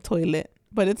say it toilet,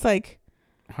 but it's like.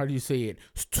 How do you say it?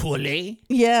 Toilet.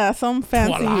 Yeah, some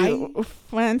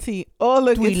fancy. Oh,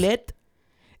 look, toilet.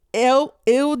 Eau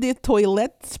de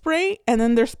toilette spray, and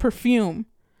then there's perfume.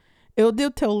 Eau de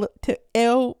toilette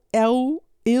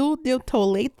Eau de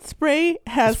Toilette spray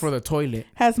It's for the toilet.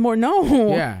 has more. No.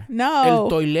 Yeah. No. El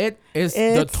toilet is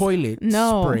the It's- toilet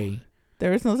no. spray.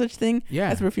 There is no such thing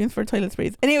Yeah. as perfumes for toilet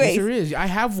sprays. Yes, Anyways, there is. I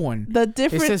have one. the It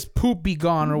different. says poop be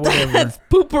gone or whatever. That's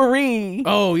poopery.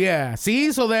 Oh, yeah.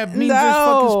 See? So that means there's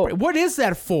No. fucking spray. What is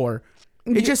that for?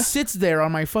 It just sits there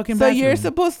on my fucking So bathroom. you're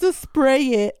supposed to spray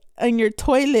it in your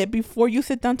toilet before you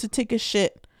sit down to take a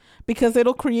shit, because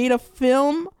it'll create a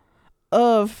film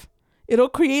of. It'll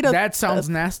create a. That sounds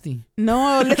nasty.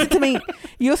 No, listen to me.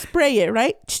 You spray it,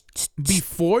 right?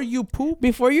 Before you poop?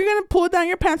 Before you're gonna pull down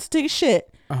your pants to take a shit,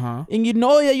 Uh-huh. and you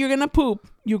know that you're gonna poop,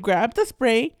 you grab the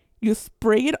spray, you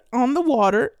spray it on the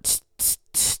water,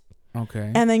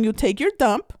 Okay. and then you take your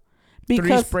dump. 3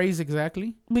 Because sprays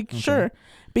exactly? Sure,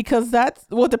 because that's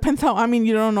well, depends how. I mean,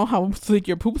 you don't know how slick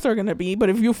your poops are gonna be, but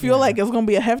if you feel like it's gonna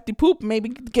be a hefty poop, maybe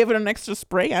give it an extra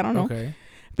spray. I don't know. Okay.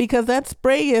 Because that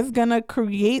spray is gonna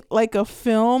create like a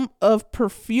film of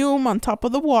perfume on top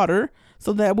of the water,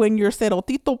 so that when your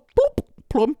cerotito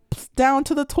plumps down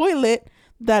to the toilet,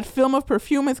 that film of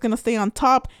perfume is gonna stay on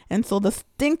top, and so the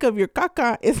stink of your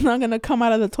caca is not gonna come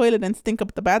out of the toilet and stink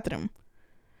up the bathroom.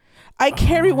 I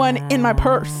carry one in my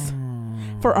purse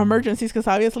for emergencies, because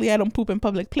obviously I don't poop in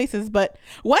public places. But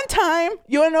one time,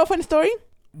 you wanna know a funny story?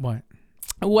 What?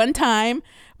 One time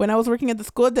when I was working at the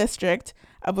school district,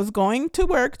 I was going to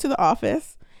work to the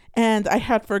office, and I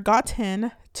had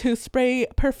forgotten to spray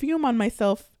perfume on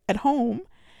myself at home.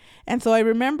 And so I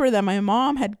remember that my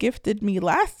mom had gifted me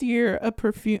last year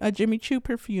a Jimmy Choo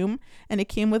perfume, and it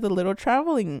came with a little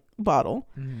traveling bottle.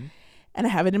 Mm-hmm. And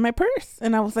I have it in my purse.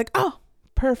 And I was like, oh,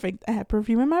 perfect. I had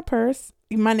perfume in my purse.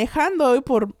 Y manejando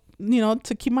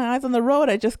to keep my eyes on the road,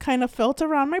 I just kind of felt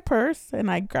around my purse, and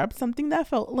I grabbed something that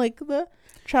felt like the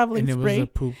traveling And it spray. was a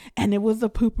poop. And it was a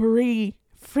poopery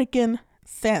freaking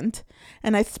scent.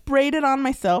 And I sprayed it on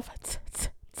myself.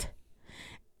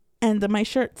 And my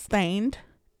shirt stained.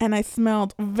 And I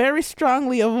smelled very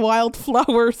strongly of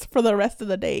wildflowers for the rest of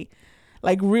the day.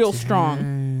 Like real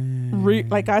strong.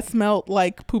 Like I smelled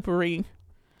like poopery.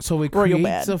 So it Royal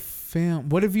creates bad. a film.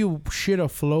 What if you shit a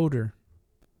floater?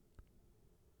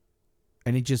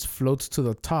 And it just floats to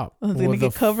the top. It's going to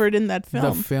get covered in that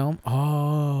film. The film?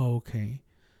 Oh, okay.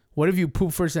 What if you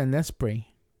poop first and then spray?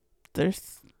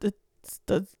 Doesn't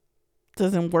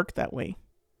work that way.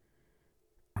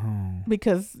 Oh.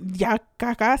 Because ya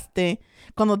cagaste.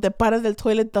 Cuando te paras del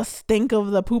toilet, the stink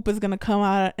of the poop is going to come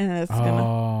out, and it's going to...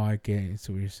 Oh, I get it.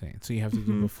 So what you're saying. So you have to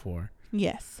do before.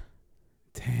 Yes.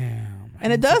 Damn.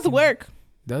 And it does work.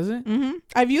 Does it? Mm-hmm.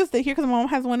 I've used it here because my mom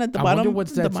has one at the I bottom.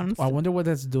 wonder what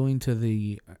that's doing to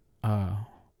the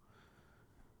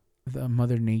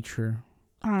Mother Nature,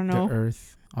 I don't know. the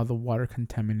earth, all the water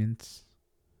contaminants.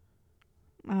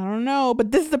 I don't know.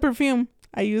 But this is the perfume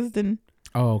I used in...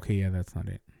 Oh, okay. Yeah, that's not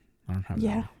it. I don't have that.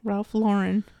 Yeah, Ralph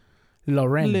Lauren.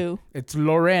 Lauren. Lou. It's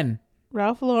Lauren.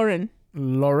 Ralph Lauren.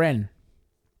 Lauren.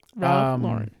 Ralph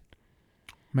Lauren.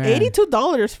 Man.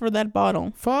 $82 for that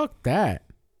bottle. Fuck that.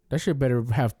 That shit better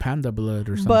have panda blood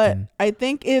or something. But I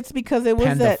think it's because it was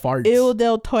Panda that farts. Eau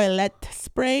de Toilette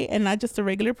spray and not just a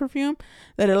regular perfume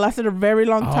that it lasted a very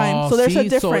long time. So there's a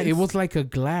difference. So it was like a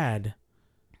Glad.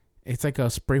 It's like a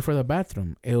spray for the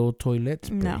bathroom. Eau Toilette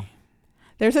spray. No.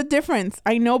 There's a difference.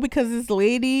 I know because this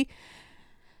lady...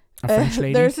 A French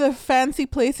lady? There's a fancy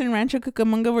place in Rancho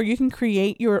Cucamonga where you can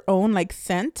create your own like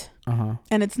scent. Uh-huh.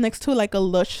 And it's next to like a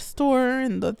Lush store,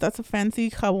 and that's a fancy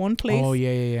jabón place. Oh,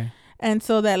 yeah. And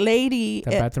so that lady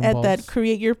at that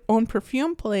create your own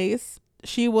perfume place,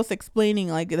 she was explaining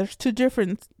like there's two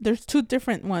different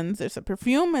ones. There's a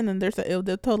perfume and then there's a Eau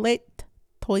de Toilette.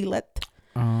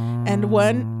 And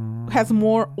one has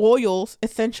more oils,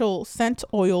 essential scent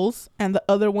oils, and the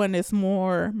other one is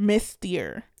more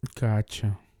mistier.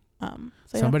 Gotcha.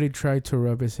 So Somebody tried to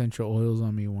rub essential oils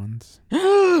on me once.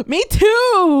 Me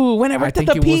too. When I worked at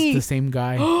the think it P. was the same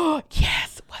guy.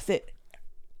 Yes, was it?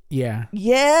 Yeah.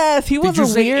 Yes, he was Did you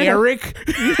say weird. Eric?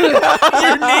 You're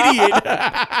an idiot.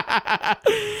 I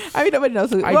mean, nobody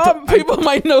knows who. People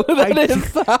might know who that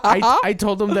is. I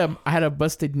told him that I had a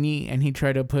busted knee, and he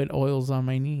tried to put oils on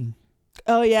my knee.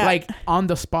 Oh yeah, like on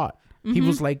the spot. Mm-hmm. He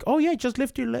was like, "Oh yeah, just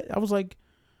lift your leg." I was like,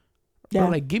 "Yeah,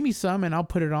 like give me some, and I'll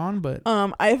put it on." But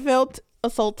I felt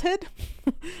assaulted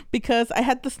because I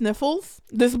had the sniffles.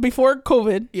 This is before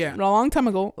COVID. Yeah, a long time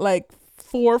ago, like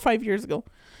 4 or 5 years ago.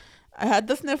 I had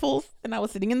the sniffles, and I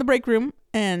was sitting in the break room,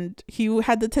 and he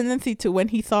had the tendency to, when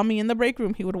he saw me in the break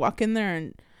room, he would walk in there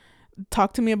and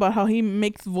talk to me about how he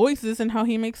makes voices and how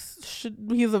he makes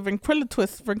he's a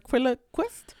ventriloquist. What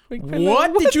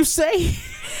did you say?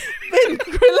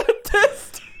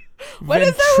 Ventriloquist. What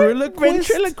is that word?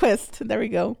 Ventriloquist. There we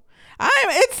go.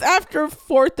 It's after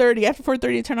 4:30. After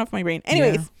 4:30, I turn off my brain.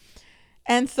 Anyways, Yeah.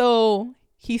 and so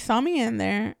he saw me in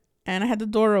there, and I had the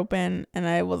door open, and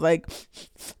I was like,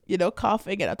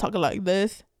 coughing, and I talk like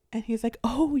this, and he's like,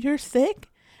 "Oh, you're sick,"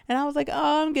 and I was like,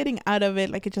 "Oh, I'm getting out of it.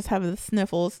 Like, I just have the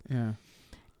sniffles." Yeah.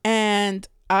 And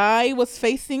I was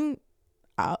facing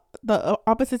the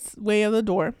opposite way of the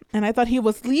door, and I thought he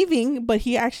was leaving, but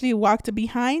he actually walked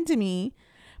behind me,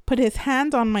 put his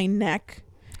hand on my neck,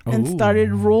 and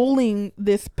started rolling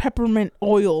this peppermint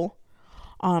oil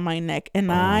on my neck,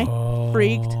 and I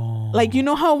freaked. Like, you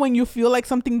know how when you feel like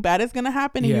something bad is gonna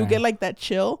happen and you get like that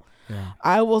chill? Yeah.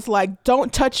 I was like,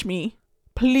 "Don't touch me.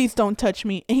 Please don't touch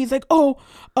me." And he's like, I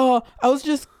was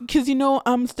just, because,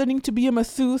 I'm studying to be a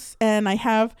masseuse, and I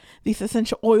have these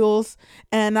essential oils.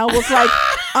 And I was like,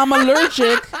 I'm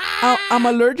allergic. I'm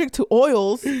allergic to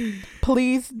oils.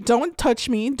 Please don't touch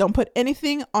me. Don't put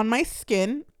anything on my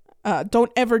skin.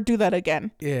 Don't ever do that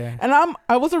again. Yeah. And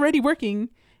I was already working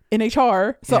in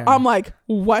HR. So Yeah. I'm like,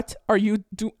 what are you,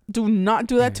 do not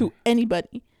do that to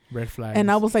anybody. Red flags. And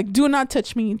I was like, "Do not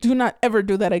touch me. Do not ever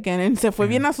do that again." And se fue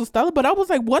bien asustado. But I was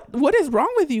like, what is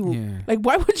wrong with you? Yeah. Like,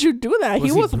 why would you do that?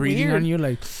 Was he was breathing weird. on you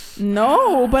like?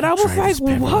 No, but I was Try like, this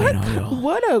peppermint oil.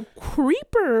 what a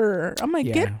creeper. I'm like,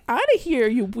 Yeah. get out of here,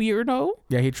 you weirdo.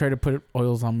 Yeah, he tried to put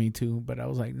oils on me too, but I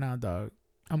was like, nah, dog,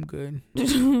 I'm good.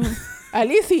 At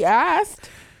least he asked.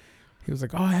 He was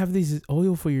like, oh, I have this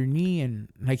oil for your knee, and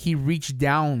like he reached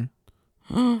down,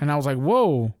 and I was like,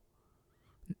 whoa.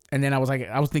 And then I was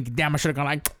thinking, damn, I should have gone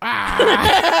like,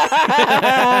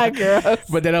 Gross.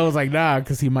 But then I was like, nah,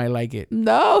 because he might like it.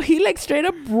 No, he like straight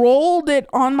up rolled it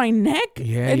on my neck.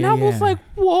 Yeah, and yeah, I was yeah. like,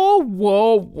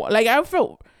 whoa. Like, I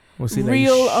felt Was he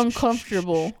real like,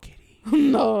 uncomfortable.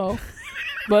 No.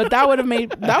 But that would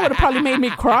have probably made me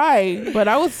cry. But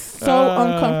I was so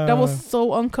uncomfortable. That was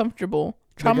so uncomfortable.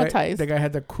 Traumatized. That guy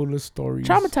had the coolest stories.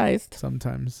 Traumatized.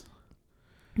 Sometimes.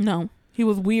 No. He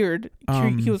was weird.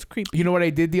 He was creepy. You know what I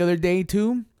did the other day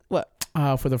too? What?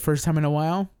 For the first time in a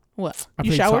while. What? I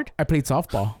You played showered? I played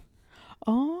softball.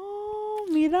 Oh,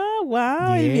 mira.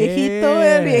 Wow. El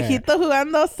Yeah. viejito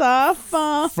jugando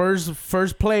softball.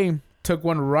 First play, took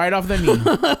one right off the knee.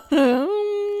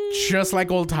 Just like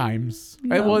old times.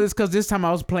 No. Well, it's because this time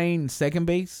I was playing second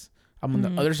base. I'm on the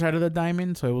other side of the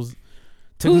diamond, so it was.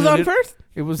 Who's on first?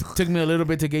 Took me a little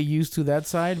bit to get used to that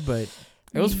side, but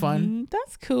it was fun.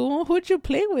 That's cool. Who'd you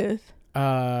play with?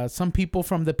 Some people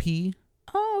from the P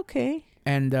Oh, okay.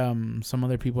 and some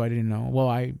other people I didn't know. Well,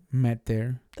 I met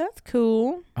there. That's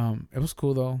cool. It was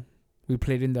cool though. We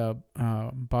played in the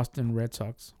Boston Red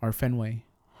Sox or Fenway.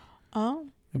 Oh,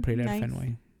 We played at Nice.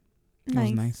 Fenway. It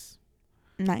was nice.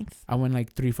 Nice. I went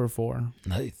like 3 for 4.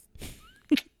 Nice.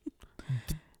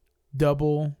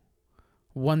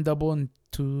 One double and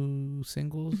 2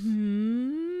 singles,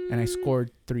 and I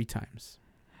scored 3 times.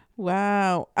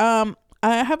 Wow. I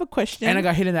have a question. And I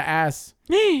got hit in the ass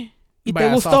 ¿Y by te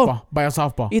a gustó?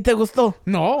 softball. ¿Y te gustó?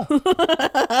 No,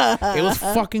 it was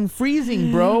fucking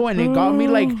freezing, bro, and it got me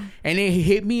like, and it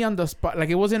hit me on the spot. Like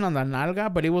it wasn't on the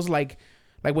nalga, but it was like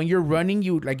when you're running,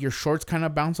 you like your shorts kind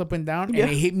of bounce up and down, Yeah.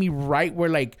 and it hit me right where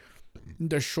like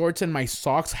the shorts and my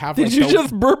socks have. Did like you the,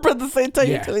 just burp at the same time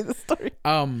Yeah. you're telling the story?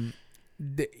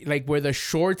 like where the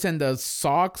shorts and the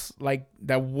socks, like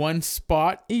that one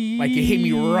spot, like it hit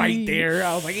me right there.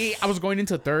 I was like, I was going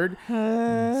into third.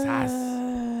 Sas.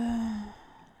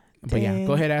 But yeah,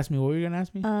 go ahead, ask me. What were you gonna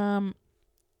ask me? I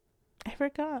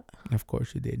forgot. Of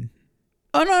course you did.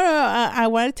 Oh no! I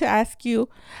wanted to ask you,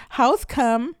 how's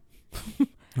come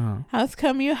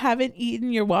you haven't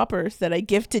eaten your Whoppers that I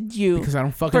gifted you? Because I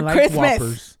don't fucking for like Christmas.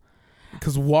 Whoppers.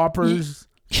 Because Whoppers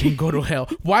can go to hell.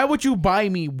 Why would you buy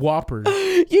me Whoppers?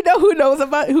 You know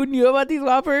who knew about these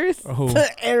Whoppers? Who?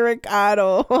 Eric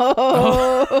Otto.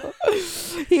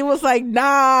 He was like,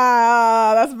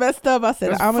 nah, that's messed up. I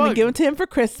said, That's I'm gonna fuck- give it to him for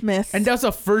Christmas. And that's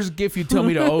the first gift you tell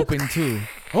me to open too.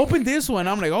 Open this one.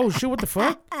 I'm like, oh shit, what the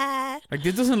fuck? Like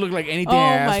this doesn't look like anything. I oh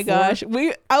asked my for. gosh,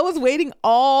 I was waiting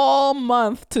all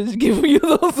month to give you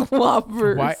those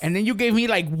Whoppers. Why? And then you gave me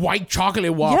like white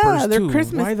chocolate Whoppers Yeah, they're too.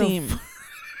 Christmas Why the themed.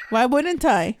 Why wouldn't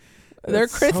I? They're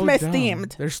That's so Christmas dumb.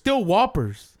 themed. They're still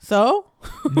Whoppers. So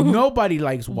Nobody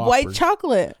likes Whoppers. white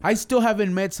chocolate. I still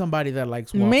haven't met somebody that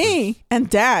likes Whoppers. Me and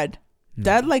Dad.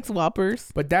 Dad likes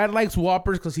Whoppers. But Dad likes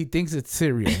Whoppers because he thinks it's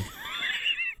cereal.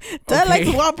 Dad Okay.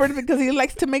 likes Whoppers because he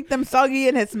likes to make them soggy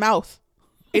in his mouth.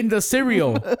 In the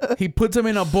cereal, he puts them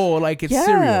in a bowl like it's Yeah,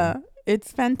 cereal.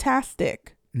 it's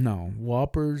fantastic. No,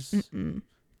 Whoppers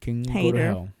can go to Hater.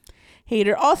 hell.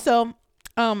 Hater. Also,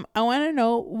 I want to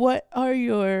know, what are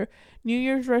your New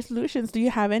Year's resolutions? Do you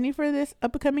have any for this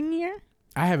upcoming year?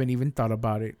 I haven't even thought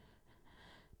about it.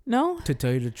 No? To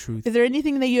tell you the truth. Is there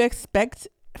anything that you expect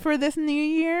for this new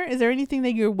year? Is there anything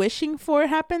that you're wishing for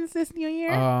happens this new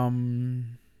year?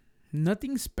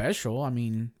 Nothing special. I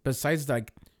mean, besides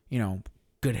like,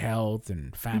 good health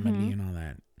and family and all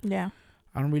that. Yeah.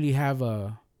 I don't really have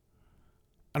a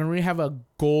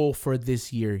goal for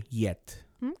this year yet.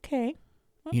 Okay.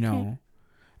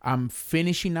 I'm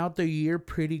finishing out the year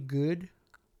pretty good.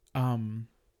 I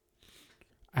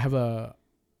have a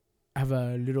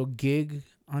little gig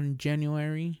on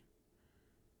January.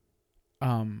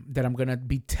 That I'm gonna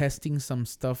be testing some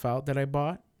stuff out that I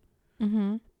bought.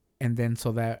 Mm-hmm. And then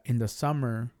so that in the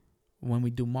summer, when we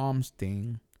do Mom's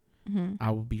thing,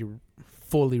 I will be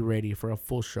fully ready for a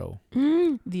full show.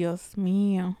 Dios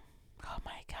mío. Oh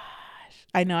my gosh.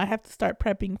 I know I have to start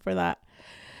prepping for that.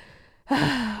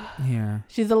 Yeah.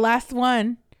 She's the last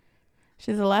one.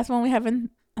 She's the last one we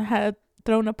haven't had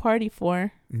thrown a party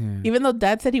for. Yeah. Even though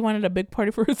Dad said he wanted a big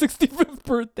party for her 65th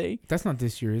birthday. That's not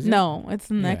this year, is it? No, it's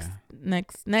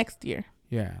next year.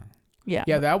 Yeah. Yeah.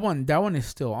 Yeah, that one is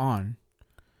still on.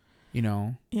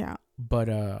 Yeah.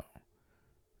 But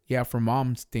yeah, for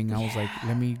Mom's thing, I was like,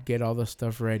 let me get all the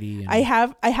stuff ready. And I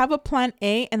have a plan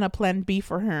A and a plan B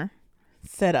for her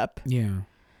set up. Yeah.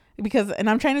 And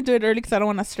I'm trying to do it early because I don't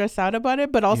want to stress out about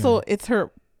it. But also, it's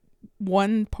her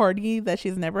one party that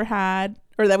she's never had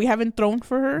or that we haven't thrown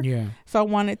for her. Yeah. So I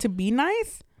want it to be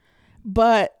nice.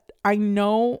 But I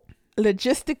know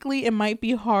logistically it might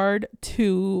be hard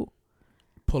to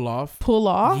pull off.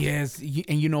 Yes.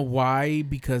 And you know why?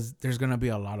 Because there's going to be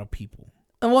a lot of people.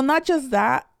 Well, not just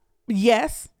that.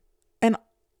 Yes. And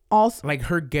also. Like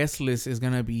her guest list is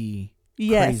going to be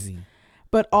crazy.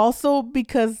 But also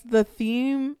because the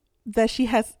theme that she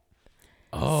has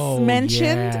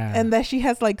mentioned and that she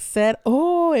has like said,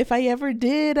 if I ever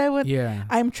did, I would. Yeah.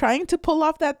 I'm trying to pull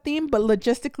off that theme, but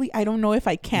logistically, I don't know if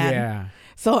I can. Yeah.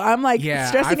 So I'm like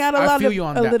stressing out a little bit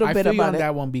about it. I feel you on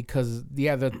that one because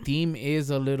the theme is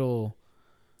a little.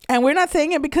 And we're not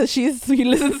saying it because she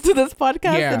listens to this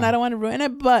podcast and I don't want to ruin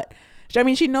it, but I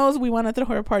mean, she knows we want to throw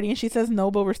her a party and she says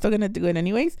no, but we're still going to do it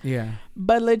anyways. Yeah.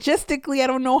 But logistically, I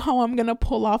don't know how I'm going to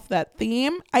pull off that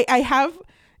theme. I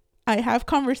have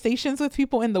conversations with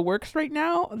people in the works right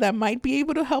now that might be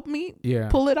able to help me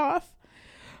pull it off.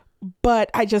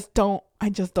 But I just don't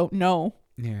know.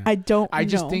 Yeah. I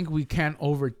just think we can't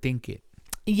overthink it.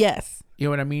 Yes. You know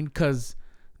what I mean? Because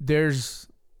there's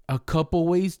a couple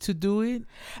ways to do it.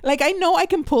 Like, I know I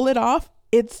can pull it off.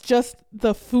 It's just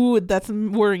the food that's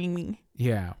worrying me.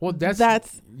 Yeah. Well,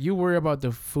 that's you worry about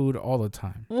the food all the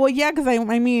time. Well, yeah, because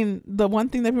I mean, the one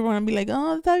thing that people want to be like,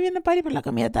 está bien la party, pero la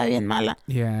comida está bien mala.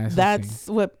 Yeah. That's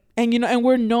what, and and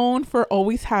we're known for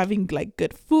always having like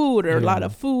good food or a lot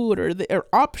of food or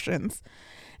options.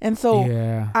 And so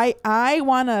I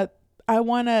wanna.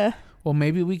 Well,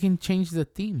 maybe we can change the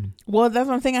theme. Well, that's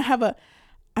what I'm saying. I have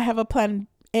a plan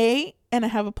A and I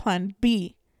have a plan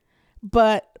B,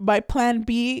 but my plan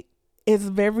B is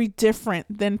very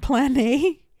different than plan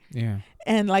A. Yeah.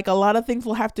 And like a lot of things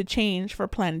will have to change for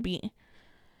plan B.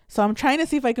 So I'm trying to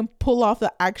see if I can pull off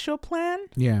the actual plan.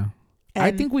 Yeah.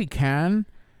 I think we can.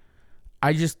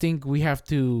 I just think we have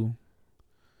to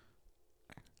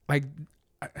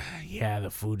the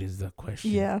food is the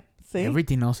question. Yeah. See?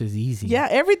 Everything else is easy. Yeah,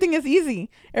 everything is easy.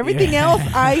 Everything else,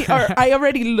 I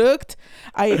already looked.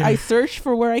 I searched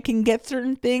for where I can get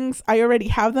certain things. I already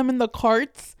have them in the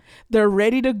carts. They're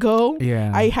ready to go.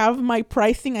 Yeah. I have my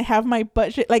pricing. I have my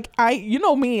budget. Like you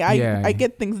know me. I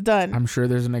get things done. I'm sure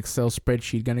there's an Excel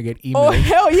spreadsheet gonna get emailed. Oh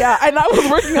hell yeah! And I was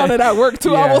working on it at work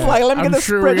too. I was like, let me get the spreadsheet. I'm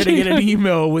sure we're gonna get an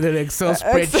email with an Excel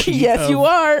spreadsheet. Yes, you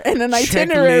are, and an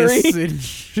itinerary and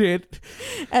shit.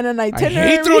 And an itinerary.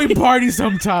 I hate throwing parties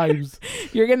sometimes.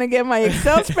 You're gonna get my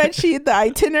Excel spreadsheet, the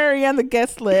itinerary, and the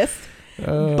guest list.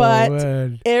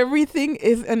 But everything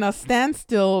is in a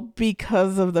standstill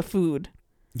because of the food.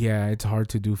 Yeah, it's hard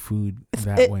to do food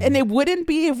that way. And it wouldn't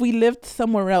be if we lived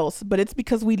somewhere else, but it's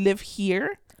because we live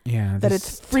here that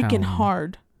it's freaking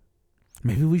hard.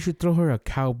 Maybe we should throw her a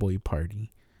cowboy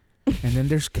party. And then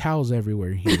there's cows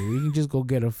everywhere here. We can just go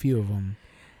get a few of them.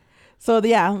 So,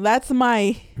 yeah, that's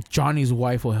my... Johnny's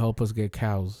wife will help us get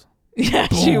cows. Yeah,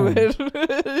 boom. She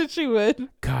would. She would.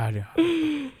 God.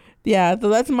 Yeah, so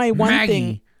that's my one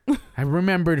Maggie. thing. I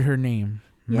remembered her name.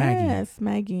 Maggie. Yes,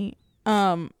 Maggie.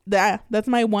 That's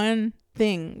my one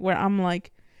thing where I'm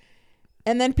like,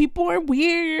 and then people are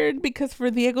weird because for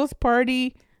Diego's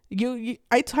party,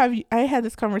 I had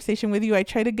this conversation with you. I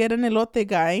tried to get an elote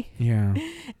guy. Yeah.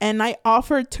 And I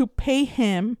offered to pay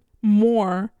him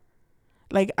more.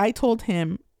 Like I told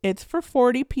him it's for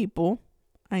 40 people.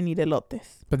 I need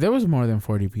elotes. But there was more than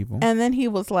 40 people. And then he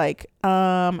was like,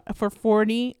 for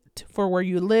 40 for where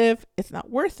you live, it's not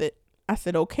worth it. I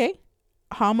said, okay,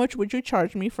 how much would you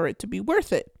charge me for it to be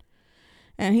worth it?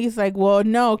 And he's like, well,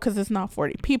 no, because it's not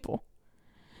 40 people.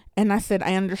 And I said,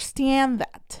 I understand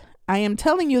that. I am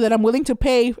telling you that I'm willing to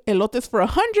pay elotes for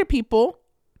 100 people.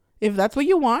 If that's what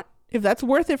you want, if that's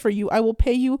worth it for you, I will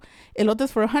pay you elotes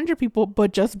for 100 people,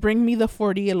 but just bring me the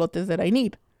 40 elotes that I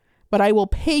need. But I will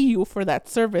pay you for that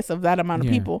service of that amount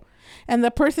of people. And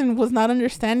the person was not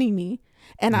understanding me.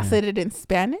 And I said it in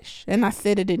Spanish, and I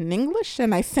said it in English,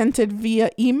 and I sent it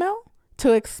via email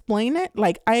to explain it.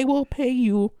 Like, I will pay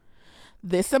you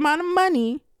this amount of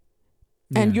money,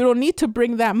 and you don't need to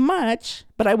bring that much,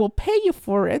 but I will pay you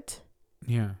for it.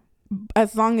 Yeah.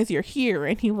 As long as you're here.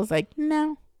 And he was like,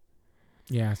 no.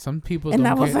 Yeah, some people and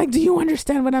I was like, do you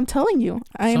understand what I'm telling you?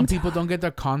 Some people don't get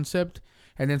the concept,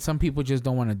 and then some people just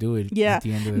don't want to do it. Yeah. At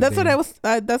the end of the that's day. what I was,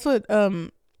 that's what,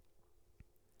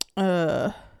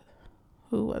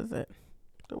 who was it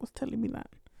that was telling me that?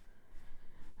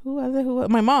 Who was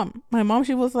it? My mom. My mom,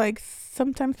 she was like,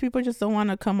 sometimes people just don't want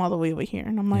to come all the way over here.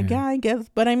 And I'm like, yeah, I guess.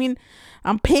 But I mean,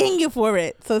 I'm paying you for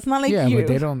it. So it's not like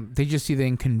but they just see the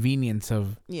inconvenience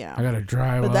of, I got to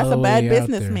drive. But that's a bad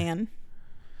business, man.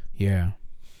 Yeah.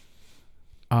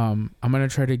 I'm going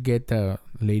to try to get the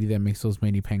lady that makes those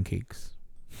mini pancakes.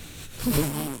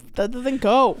 That doesn't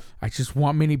go. I just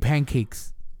want mini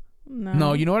pancakes.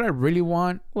 No, you know what I really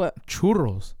want? What?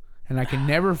 Churros. And I can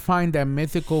never find that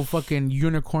mythical fucking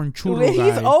unicorn churro He's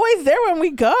guy. always there when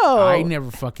we go. I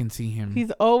never fucking see him.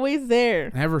 He's always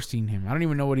there. Never seen him. I don't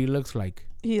even know what he looks like.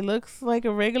 He looks like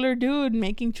a regular dude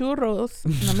making churros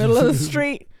in the middle of the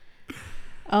street.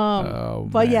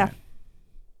 But yeah.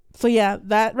 So yeah,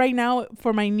 that right now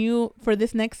for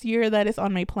this next year, that is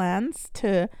on my plans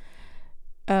to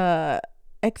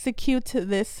execute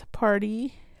this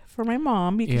party for my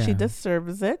mom because she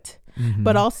deserves it. Mm-hmm.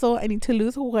 But also I need to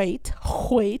lose weight.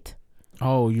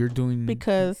 Oh, you're doing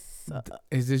because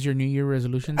is this your New Year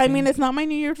resolution thing? I mean, it's not my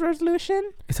New Year's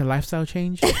resolution. It's a lifestyle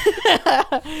change. But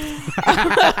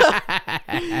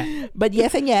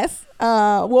yes and yes.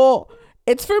 Well,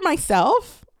 it's for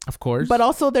myself, of course. But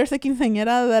also there's a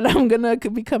quinceañera that I'm gonna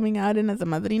be coming out in as a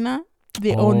madrina.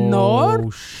 De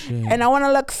honor. Shit. And I want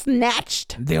to look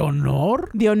snatched. ¿De honor?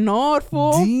 De honor,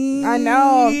 fool. I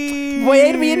know. Voy a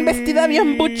ir bien vestida,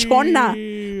 bien buchona.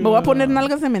 Me voy a poner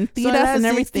nalgas de mentiras and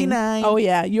everything. Oh,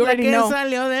 yeah. You already know.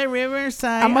 Salió de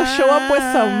Riverside. I'm going to show up with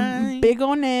some big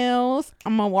old nails.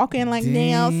 I'm going to walk in like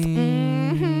nails.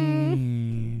 Mm-hmm.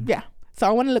 Yeah. So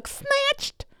I want to look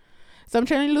snatched. So I'm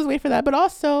trying to lose weight for that. But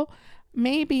also,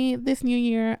 maybe this new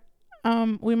year,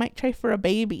 we might try for a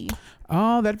baby.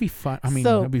 Oh, that'd be fun. I mean,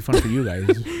 that'd be fun for you guys.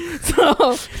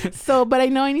 But I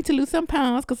know I need to lose some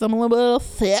pounds because I'm a little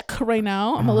thick right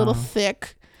now. I'm a little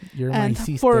thick. You're and my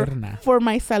cisterna. For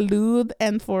my salud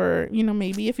and for,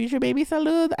 maybe a future baby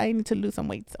salud, I need to lose some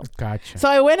weight. So. Gotcha. So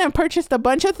I went and purchased a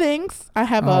bunch of things. I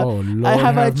have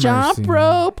a jump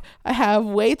rope. I have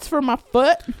weights for my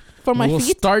foot. We'll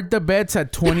start the bets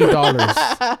at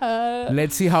 $20.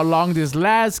 Let's see how long this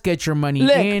lasts. Get your money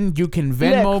in. You can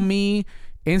Venmo me,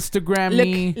 Instagram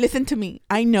me. Listen to me.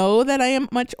 I know that I am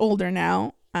much older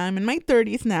now. I'm in my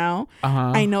 30s now.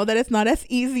 I know that it's not as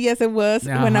easy as it was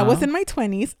when I was in my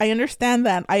 20s. I understand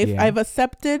that. I've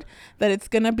accepted that it's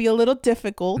going to be a little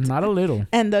difficult. Not a little.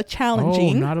 And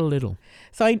challenging. Oh, not a little.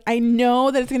 So I know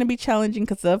that it's going to be challenging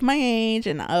because of my age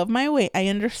and of my weight. I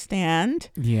understand.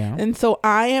 Yeah. And so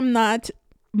I am not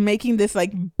making this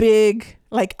like big,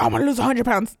 like I'm going to lose 100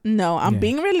 pounds. No, I'm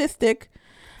being realistic.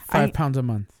 5 pounds a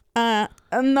month. No,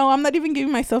 I'm not even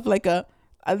giving myself like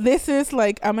this is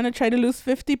like, I'm going to try to lose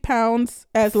 50 pounds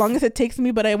as long as it takes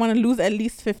me, but I want to lose at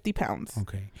least 50 pounds.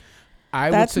 Okay. I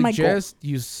would suggest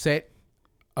you set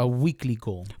a weekly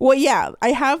goal. Well, yeah,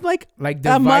 I have like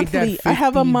a monthly. I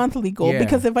have a monthly goal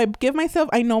because if I give myself,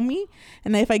 I know me,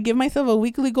 and if I give myself a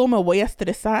weekly goal, me voy a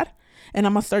estresar, and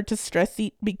I'm gonna start to stress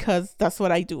eat because that's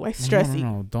what I do. I stress eat.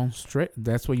 No, don't stress.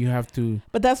 That's what you have to.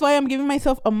 But that's why I'm giving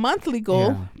myself a monthly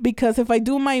goal because if I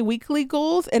do my weekly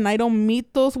goals and I don't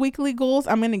meet those weekly goals,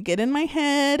 I'm gonna get in my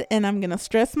head and I'm gonna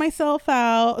stress myself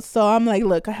out. So I'm like,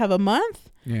 look, I have a month.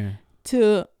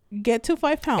 To get to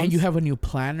 5 pounds. And you have a new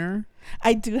planner.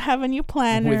 I do have a new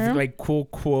planner with like cool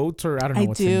quotes, or I don't know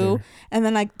what's in there. And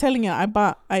then like telling you, I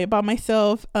bought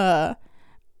myself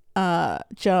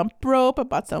jump rope. I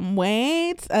bought some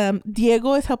weights.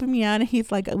 Diego is helping me out, and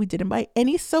he's like, we didn't buy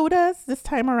any sodas this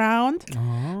time around,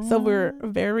 so we're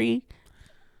very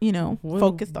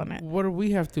focused on it. What do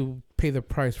we have to pay the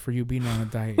price for you being on a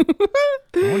diet?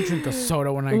 I won't drink a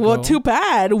soda when I Well, go. too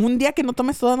bad. Un día que no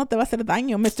tomes soda no te va a hacer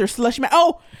daño, Mr. Slush Man.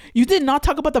 Oh, you did not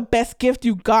talk about the best gift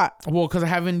you got. Well, because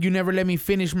you never let me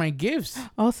finish my gifts.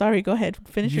 Oh, sorry. Go ahead.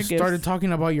 Finish You your gifts. started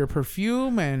talking about your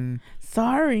perfume and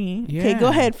Sorry. Yeah. Okay, go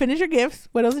ahead. Finish your gifts.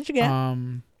 What else did you get?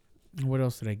 what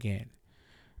else did I get?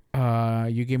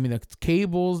 You gave me the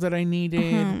cables that I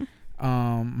needed.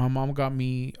 My mom got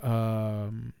me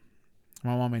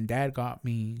my mom and dad got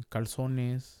me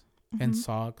calzones and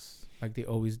socks like they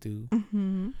always do.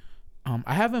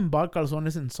 I haven't bought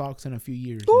calzones and socks in a few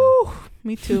years now. Ooh,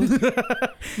 me too.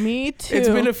 Me too. It's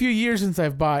been a few years since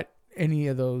I've bought any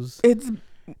of those.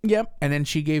 Yep. And then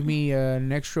she gave me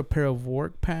an extra pair of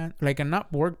work pants, like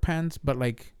not work pants, but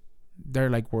like they're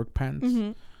like work pants.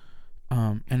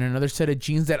 And another set of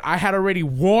jeans that I had already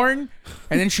worn,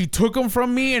 and then she took them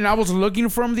from me, and I was looking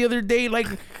for them the other day. Like,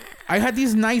 I had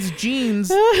these nice jeans,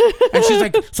 and she's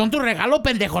like, "Son tu regalo,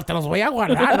 pendejo, te los voy a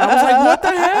guardar." And I was like, "What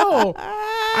the hell?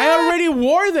 I already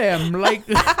wore them." Like,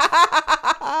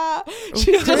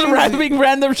 she's just crazy. wrapping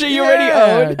random shit you already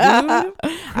own. Dude,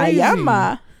 crazy.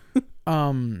 Ayama.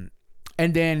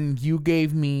 And then you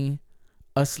gave me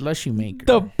a slushy maker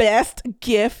The best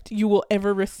gift you will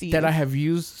ever receive. that I have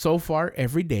used so far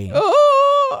every day.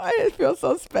 Oh, I feel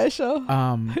so special.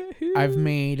 I've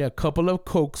made a couple of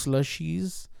Coke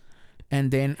slushies, and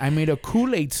then I made a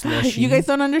Kool-Aid slushie. You guys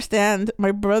don't understand.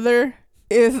 My brother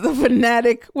is the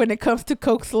fanatic when it comes to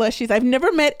Coke slushies. I've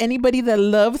never met anybody that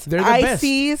loves They're the best.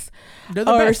 ices They're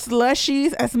the or best.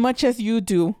 slushies as much as you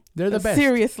do. They're the best.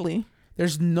 Seriously.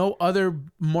 There's no other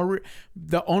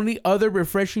the only other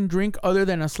refreshing drink other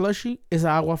than a slushie is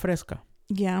agua fresca.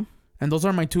 Yeah. And those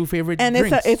are my two favorite And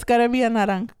drinks. it's gotta be a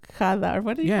naranjada. Or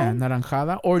what do you yeah, call it?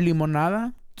 naranjada or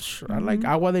limonada. I like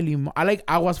agua de limon. I like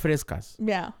aguas frescas.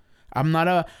 Yeah. I'm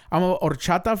a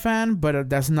horchata fan, but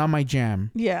that's not my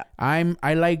jam. Yeah.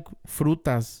 I like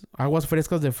frutas, aguas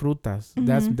frescas de frutas.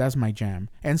 That's my jam.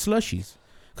 And slushies,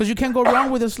 because you can't go wrong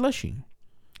with a slushie.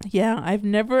 Yeah, I've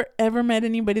never ever met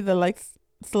anybody that likes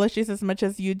slushies as much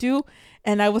as you do.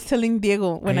 And I was telling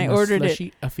Diego when I am a ordered it,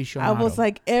 slushie aficionado. I was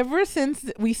like, ever since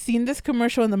we seen this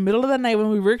commercial in the middle of the night when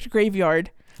we worked graveyard,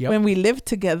 Yep. when we lived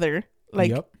together, like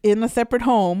Yep. in a separate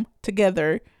home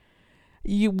together,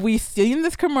 we seen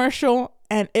this commercial,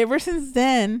 and ever since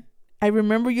then, I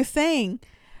remember you saying,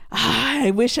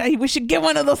 I wish we should get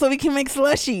one of those so we can make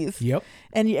slushies. Yep.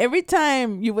 And every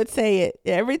time you would say it,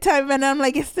 and I'm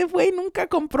like, este güey nunca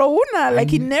compró una. Like,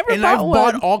 he never and bought I've one.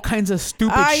 bought all kinds of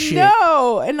stupid I shit.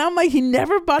 know. And I'm like, he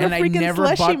never bought And a I freaking never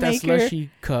slushy bought that maker. slushy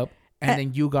cup, and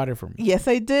then you got it for me. Yes,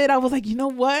 I did. I was like, you know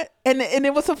what? And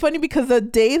it was so funny because the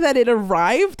day that it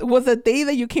arrived was the day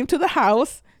that you came to the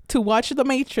house to watch The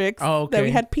Matrix. Oh, okay. That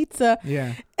we had pizza.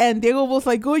 Yeah. And Diego was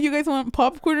like, oh, you guys want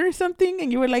popcorn or something?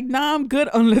 And you were like, nah, I'm good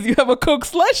unless you have a Coke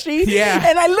slushie. Yeah.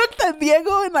 And I looked at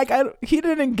Diego and like, he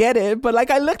didn't get it. But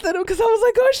like, I looked at him because I was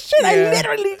like, oh shit, I Yeah.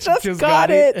 literally just Just got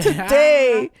got it it.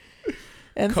 today.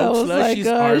 And so I Coke was like, slushies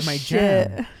oh are my shit.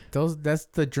 jam. That's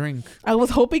the drink. I was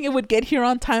hoping it would get here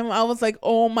on time. I was like,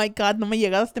 oh my God, no me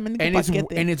llegaba este mendigo paquete.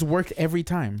 And it's worked every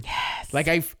time. Yes. Like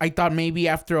I thought maybe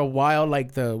after a while,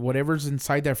 like the whatever's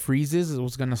inside that freezes, it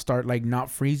was gonna start like not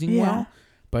freezing Yeah. well.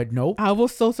 But nope. I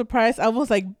was so surprised. I was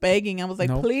like begging. I was like,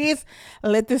 Nope. please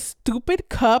let this stupid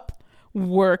cup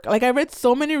work. Like, I read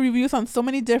so many reviews on so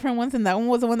many different ones, and that one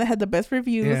was the one that had the best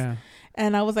reviews. Yeah.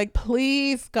 And I was like,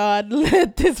 please, God,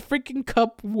 let this freaking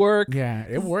cup work. Yeah,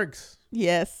 it works.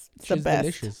 Yes, it's the She's best.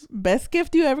 delicious. Best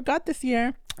gift you ever got this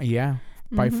year. Yeah,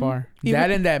 by far. Even-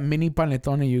 That and that mini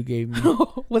panettone you gave me.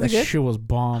 Was that it good? shit was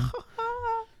bomb.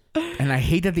 And I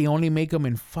hate that they only make them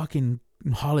in fucking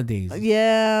holidays.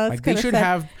 Yeah, it's Like they kinda should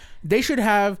sad.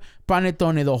 have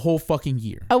panettone the whole fucking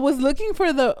year. I was looking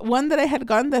for the one that I had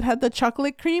gotten that had the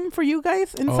chocolate cream for you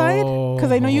guys inside,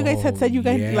 because I know you guys had said you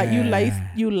guys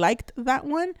yeah. you liked that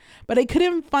one, but I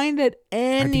couldn't find it I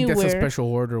think anywhere. that's a special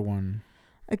order one.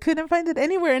 I couldn't find it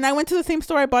anywhere, and I went to the same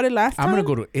store I bought it last time. I'm gonna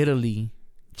go to Italy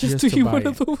just to eat buy one it.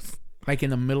 of those. Like in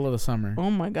the middle of the summer. Oh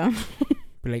my God.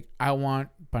 Be like, I want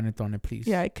panettone, please.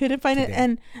 Yeah, I couldn't find it, Today.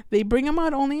 and they bring them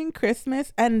out only in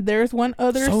Christmas, and there's one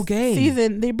other So gay.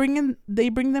 season they bring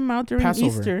them out during Passover.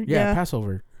 Easter. Yeah,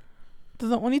 Passover. Those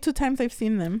are the only 2 times I've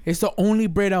seen them. It's the only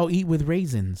bread I'll eat with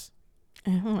raisins.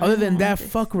 Oh, I Other don't than that, want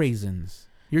this. fuck raisins.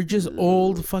 You're just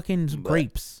old fucking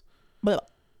grapes. Blah,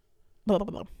 blah, blah,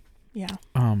 blah. Yeah.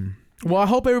 Well, I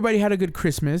hope everybody had a good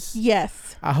Christmas.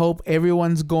 Yes. I hope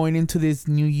everyone's going into this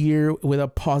new year with a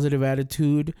positive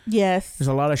attitude. Yes. There's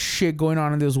a lot of shit going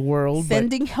on in this world.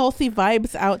 Sending healthy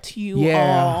vibes out to you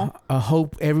yeah, all. I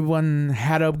hope everyone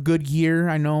had a good year.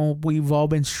 I know we've all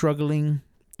been struggling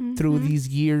through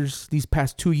these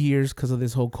past 2 years because of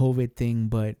this whole COVID thing,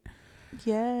 but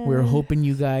yeah, we're hoping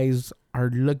you guys are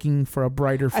looking for a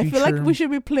brighter future. I feel like we should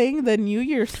be playing the New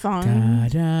Year's song. Da,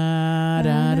 da,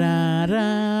 da, da,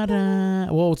 da,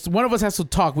 da. Well, one of us has to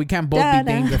talk. We can't both be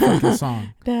named the fucking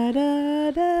song. Da,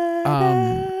 da, da,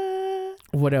 da,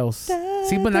 what else? da,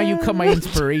 See, but now you cut my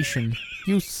inspiration.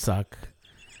 You suck.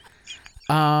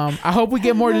 I hope we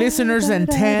get more listeners than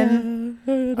 10.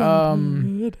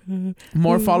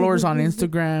 More followers on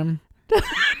Instagram.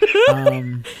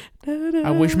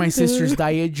 I wish my sister's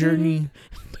diet journey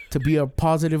to be a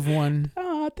positive one.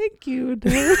 Oh, thank you.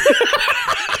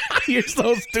 You're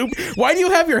so stupid. Why do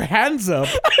you have your hands up?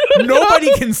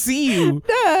 Nobody can see you.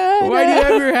 Why do you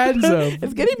have your hands up?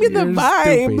 It's getting me the You're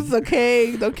vibes, stupid.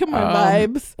 okay? Don't kill my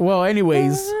vibes. Well,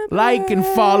 anyways, like and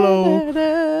follow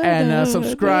and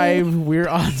subscribe. We're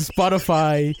on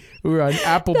Spotify. We're on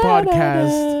Apple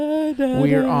Podcast.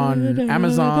 We're on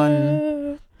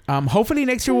Amazon. Hopefully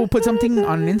next year we'll put something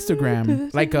on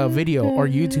Instagram, like a video or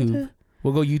YouTube.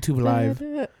 We'll go YouTube live.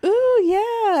 Ooh,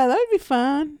 yeah, that would be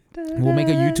fun. We'll make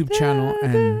a YouTube channel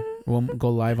and we'll go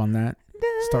live on that.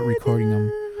 Start recording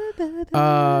them.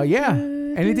 Yeah.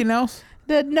 Anything else?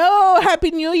 No,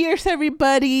 Happy New Year's,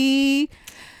 everybody.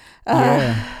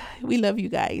 Yeah. We love you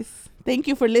guys. Thank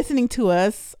you for listening to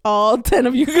us, all 10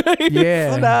 of you guys.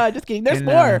 Yeah. No, just kidding. There's And,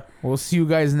 more. We'll see you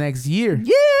guys next year.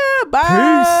 Yeah,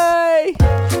 bye.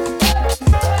 Peace.